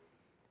you,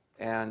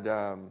 and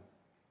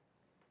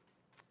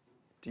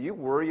do you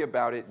worry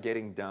about it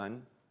getting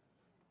done?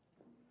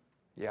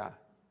 Yeah.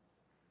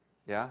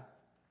 Yeah?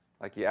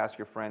 Like you ask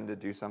your friend to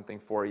do something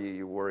for you,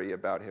 you worry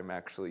about him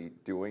actually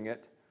doing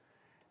it.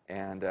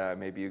 And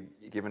maybe you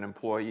give an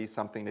employee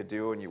something to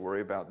do and you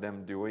worry about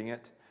them doing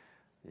it.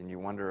 And you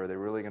wonder, are they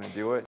really going to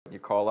do it? You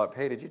call up,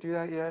 hey, did you do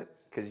that yet?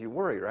 Because you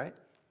worry, right?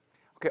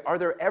 Okay, are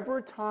there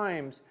ever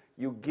times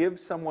you give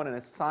someone an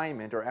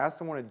assignment or ask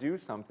someone to do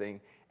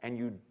something and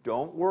you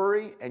don't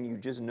worry and you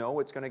just know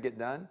it's going to get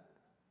done?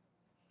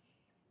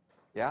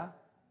 Yeah?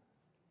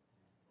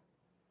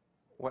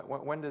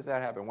 When does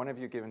that happen? When have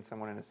you given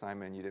someone an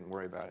assignment and you didn't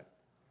worry about it?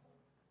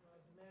 Well, I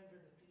was a manager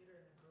in the theater,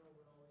 and the girl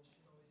she'd always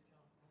count all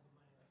the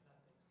money like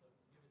nothing. So give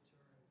it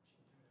to her, and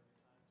she'd do it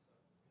every time.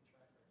 So good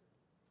track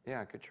record.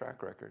 Yeah, good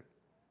track record.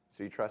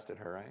 So you trusted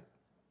her, right?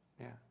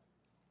 Yeah.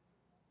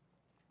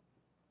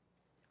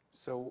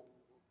 So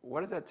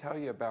what does that tell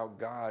you about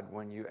God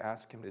when you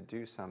ask him to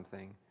do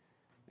something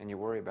and you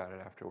worry about it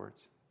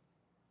afterwards?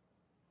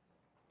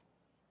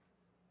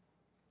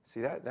 See,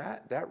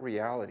 that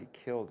reality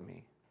killed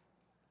me.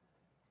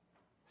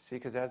 See,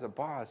 because as a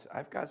boss,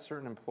 I've got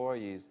certain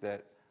employees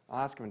that I'll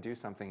ask them to do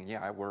something, and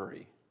yeah, I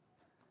worry.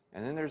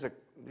 And then there's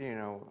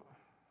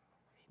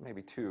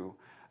maybe two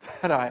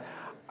that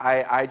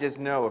I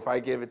just know if I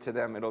give it to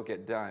them, it'll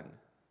get done.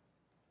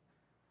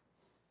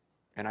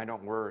 And I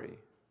don't worry.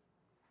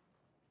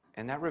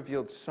 And that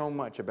revealed so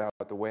much about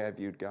the way I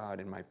viewed God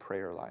in my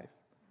prayer life.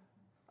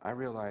 I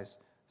realized,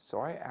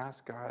 so I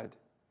ask God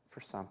for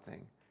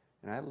something,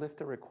 and I lift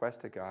a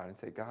request to God and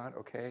say, God,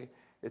 okay,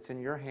 it's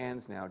in your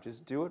hands now.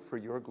 Just do it for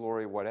your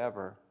glory,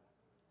 whatever.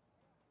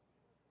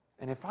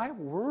 And if I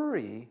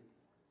worry,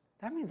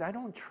 that means I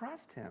don't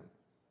trust him.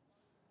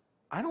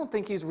 I don't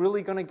think he's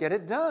really going to get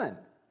it done.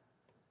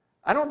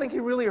 I don't think he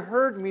really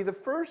heard me the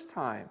first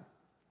time.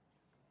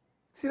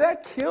 See,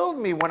 that killed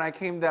me when I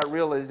came to that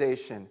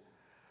realization.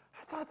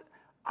 I thought,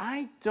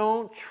 I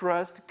don't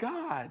trust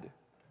God.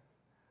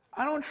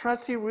 I don't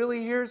trust he really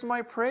hears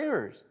my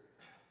prayers.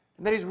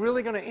 And that he's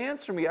really going to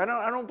answer me. I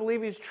don't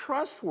believe he's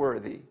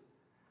trustworthy.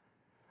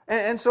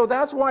 And so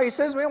that's why he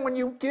says, man, when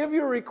you give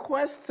your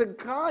requests to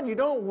God, you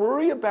don't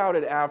worry about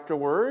it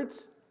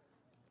afterwards.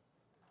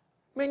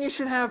 Man, you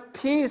should have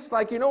peace.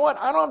 Like, you know what?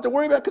 I don't have to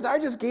worry about it because I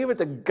just gave it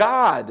to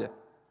God.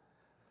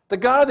 The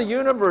God of the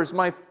universe,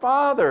 my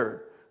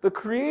Father, the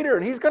Creator.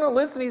 And He's going to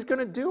listen. He's going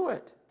to do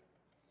it.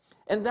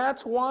 And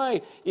that's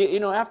why, you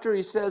know, after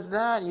he says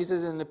that, he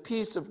says, in the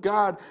peace of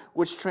God,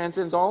 which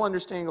transcends all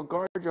understanding, will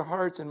guard your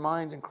hearts and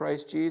minds in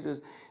Christ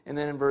Jesus. And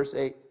then in verse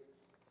 8,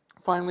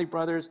 finally,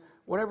 brothers,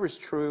 whatever is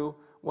true,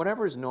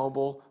 whatever is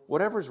noble,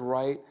 whatever is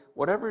right,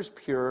 whatever is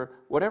pure,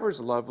 whatever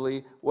is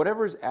lovely,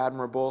 whatever is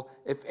admirable,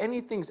 if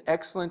anything's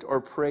excellent or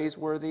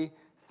praiseworthy,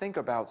 think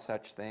about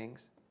such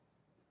things.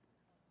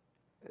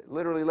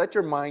 Literally, let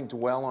your mind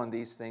dwell on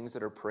these things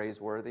that are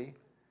praiseworthy.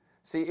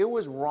 See, it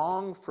was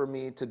wrong for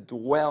me to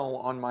dwell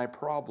on my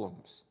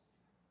problems.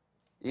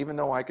 Even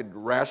though I could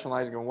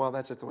rationalize and go, well,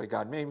 that's just the way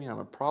God made me. I'm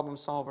a problem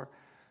solver.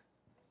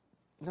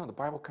 No, the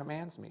Bible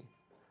commands me.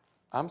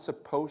 I'm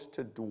supposed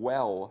to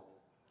dwell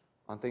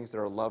on things that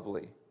are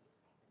lovely,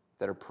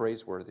 that are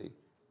praiseworthy,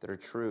 that are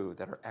true,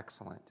 that are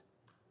excellent.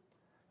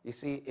 You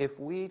see, if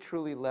we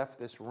truly left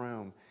this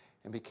room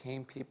and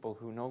became people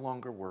who no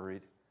longer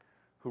worried,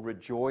 who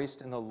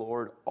rejoiced in the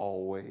Lord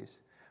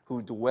always,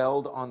 who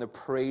dwelled on the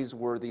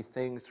praiseworthy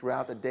things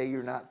throughout the day,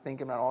 you're not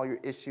thinking about all your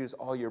issues,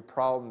 all your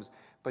problems,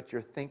 but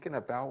you're thinking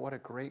about what a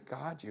great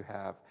God you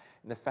have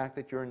and the fact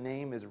that your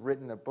name is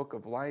written in the book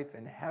of life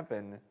in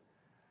heaven.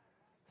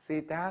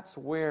 See, that's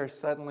where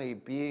suddenly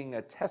being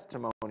a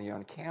testimony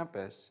on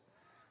campus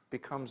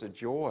becomes a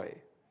joy.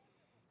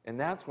 And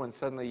that's when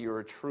suddenly you're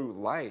a true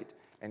light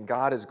and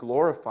God is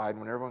glorified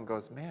when everyone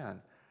goes,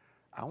 man,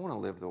 I want to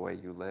live the way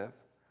you live.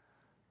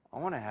 I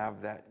want to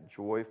have that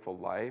joyful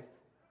life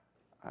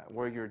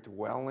where you're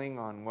dwelling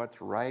on what's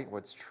right,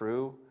 what's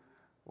true,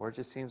 where it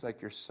just seems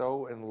like you're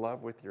so in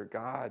love with your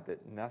God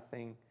that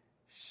nothing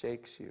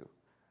shakes you,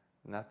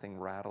 nothing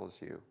rattles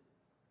you.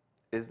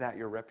 Is that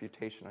your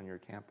reputation on your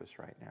campus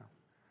right now?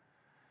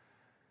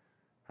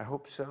 I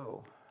hope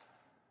so.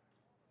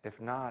 If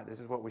not, this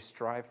is what we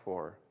strive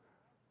for.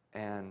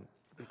 And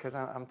because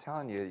I'm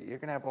telling you, you're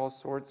going to have all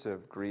sorts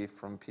of grief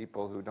from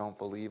people who don't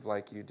believe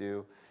like you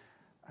do.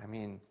 I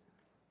mean,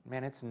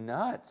 man, it's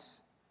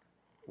nuts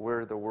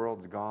where the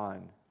world's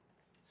gone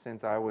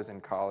since I was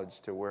in college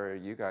to where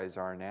you guys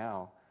are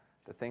now.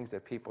 The things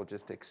that people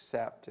just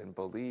accept and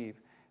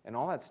believe, and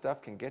all that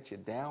stuff can get you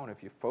down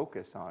if you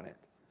focus on it.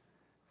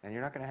 And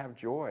you're not going to have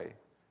joy,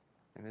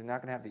 and you're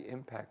not going to have the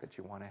impact that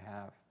you want to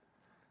have.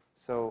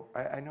 So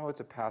I know it's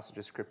a passage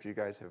of Scripture you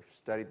guys have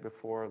studied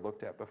before,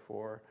 looked at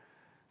before,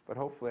 but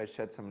hopefully I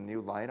shed some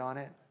new light on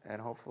it,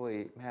 and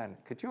hopefully, man,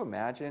 could you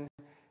imagine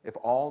if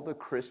all the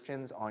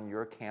Christians on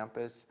your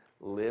campus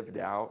lived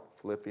out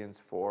Philippians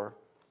 4,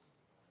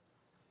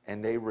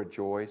 and they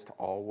rejoiced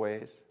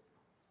always,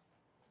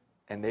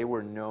 and they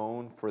were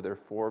known for their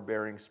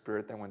forbearing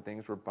spirit, that when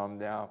things were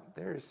bummed out,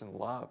 they're just in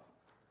love,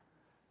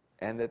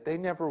 and that they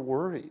never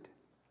worried,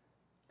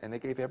 and they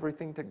gave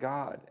everything to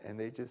God, and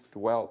they just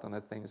dwelt on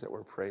the things that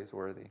were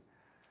praiseworthy.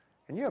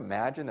 Can you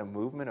imagine the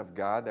movement of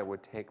God that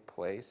would take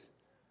place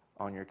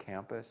on your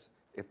campus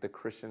if the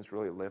Christians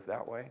really lived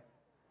that way?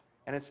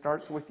 And it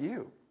starts with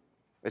you.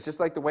 It's just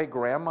like the way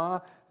Grandma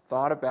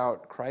thought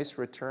about Christ's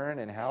return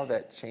and how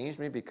that changed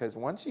me, because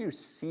once you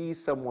see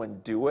someone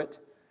do it,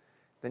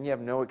 then you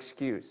have no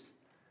excuse.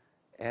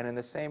 And in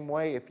the same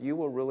way, if you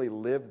will really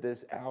live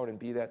this out and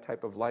be that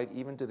type of light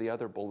even to the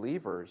other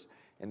believers,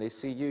 and they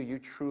see you, you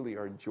truly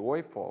are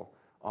joyful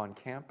on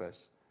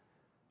campus,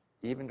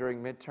 even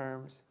during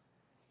midterms,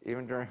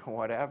 even during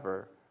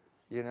whatever,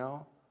 you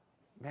know,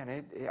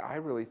 man, I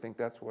really think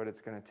that's what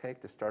it's going to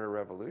take to start a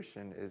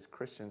revolution, is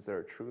Christians that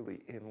are truly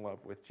in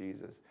love with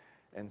Jesus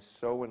and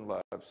so in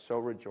love, so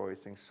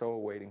rejoicing, so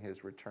awaiting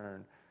his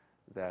return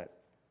that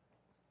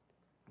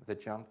the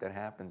junk that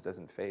happens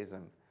doesn't faze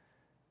them,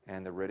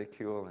 and the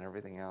ridicule and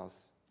everything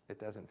else, it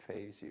doesn't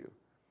faze you,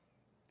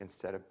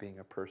 instead of being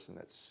a person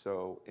that's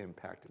so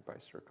impacted by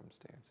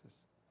circumstances.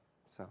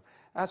 So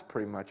that's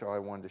pretty much all I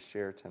wanted to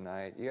share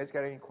tonight. You guys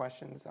got any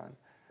questions on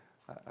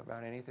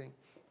about anything?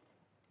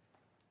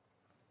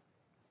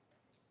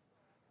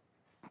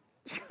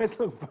 You guys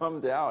look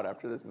bummed out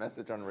after this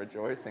message on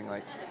rejoicing,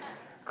 like,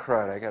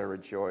 crud, I gotta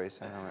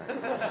rejoice.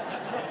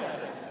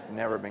 I've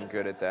never been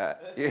good at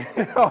that. You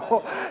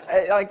know,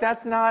 like,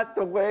 that's not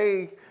the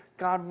way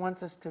God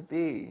wants us to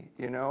be,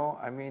 you know?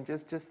 I mean,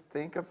 just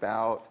think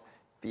about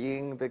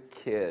being the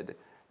kid,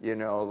 you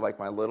know, like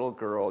my little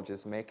girl,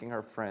 just making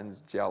her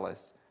friends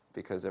jealous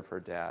because of her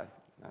dad.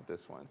 Not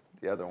this one,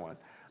 the other one.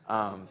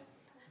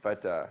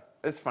 But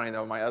it's funny,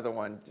 though, my other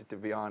one, to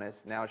be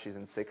honest, now she's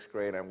in 6th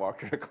grade. I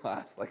walked her to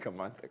class like a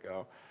month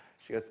ago.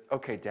 She goes,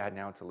 okay, Dad,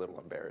 now it's a little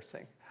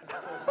embarrassing.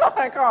 I'm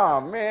like,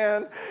 oh,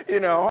 man, you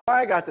know,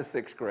 I got to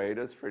 6th grade.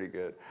 It's pretty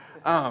good.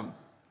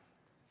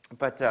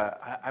 But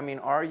I mean,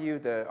 are you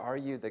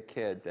the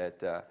kid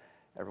that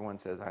everyone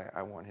says,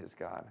 I want his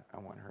God, I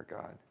want her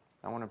God?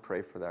 I want to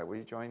pray for that. Will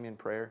you join me in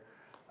prayer?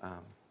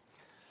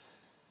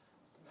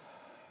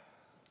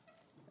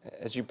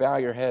 As you bow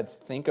your heads,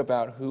 think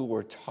about who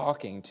we're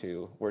talking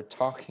to. We're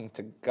talking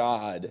to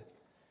God,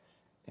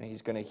 and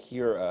He's going to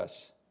hear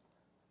us.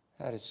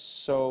 That is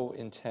so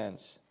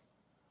intense.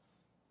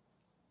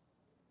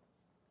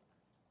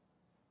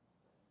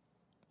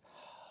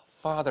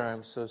 Father,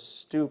 I'm so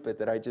stupid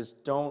that I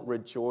just don't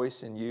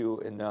rejoice in you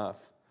enough.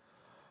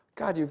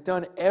 God, you've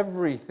done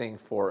everything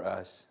for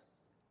us.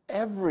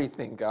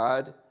 Everything,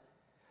 God.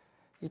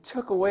 You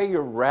took away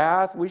your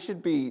wrath. We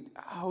should be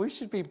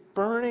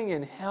burning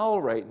in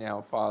hell right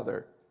now,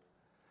 Father.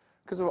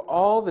 Because of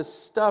all the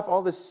stuff,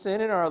 all the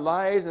sin in our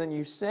lives, and then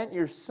you sent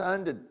your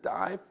Son to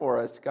die for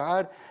us,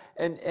 God.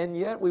 And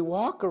yet we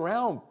walk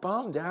around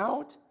bummed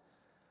out,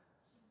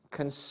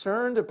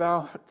 concerned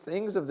about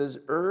things of this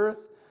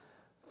earth.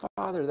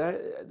 Father,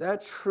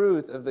 that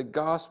truth of the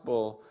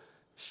gospel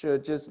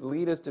should just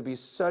lead us to be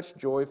such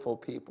joyful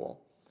people.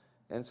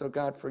 And so,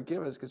 God,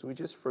 forgive us because we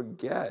just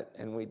forget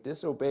and we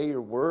disobey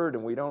your word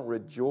and we don't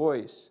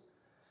rejoice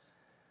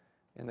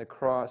in the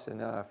cross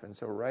enough. And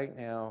so right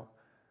now,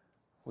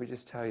 we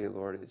just tell you,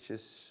 Lord, it's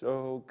just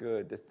so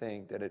good to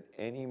think that at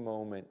any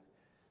moment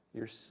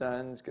your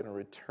Son's going to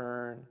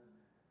return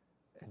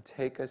and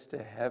take us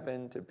to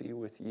heaven to be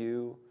with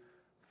you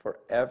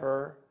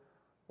forever,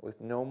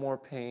 with no more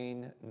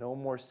pain, no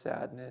more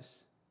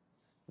sadness,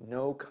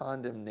 no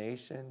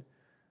condemnation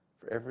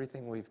for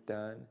everything we've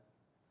done.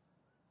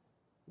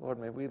 Lord,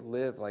 may we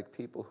live like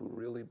people who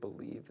really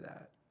believe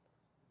that.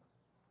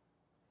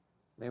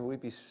 May we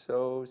be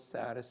so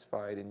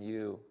satisfied in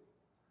you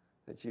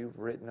that you've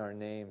written our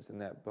names in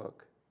that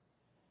book.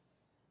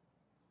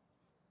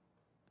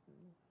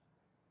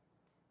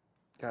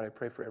 God, I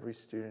pray for every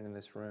student in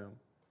this room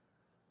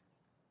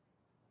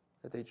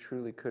that they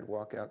truly could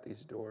walk out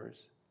these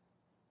doors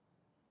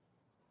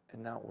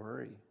and not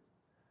worry,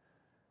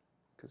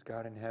 because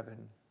God in heaven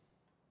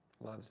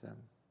loves them.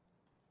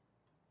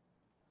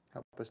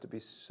 Help us to be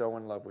so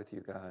in love with you,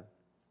 God.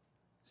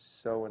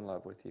 So in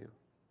love with you.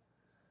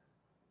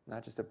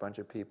 Not just a bunch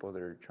of people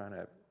that are trying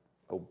to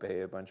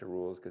obey a bunch of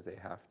rules because they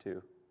have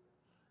to,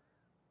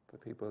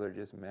 but people that are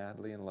just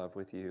madly in love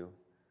with you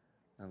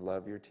and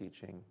love your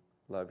teaching,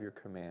 love your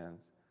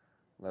commands,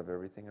 love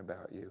everything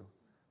about you,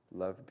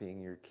 love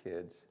being your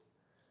kids,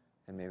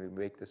 and maybe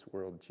make this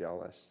world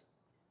jealous,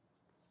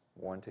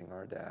 wanting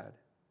our dad,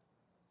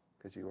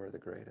 because you are the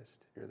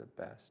greatest. You're the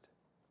best.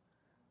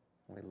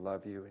 We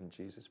love you in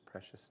Jesus'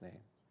 precious name.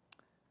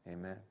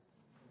 Amen.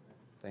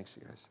 Thanks,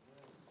 you guys.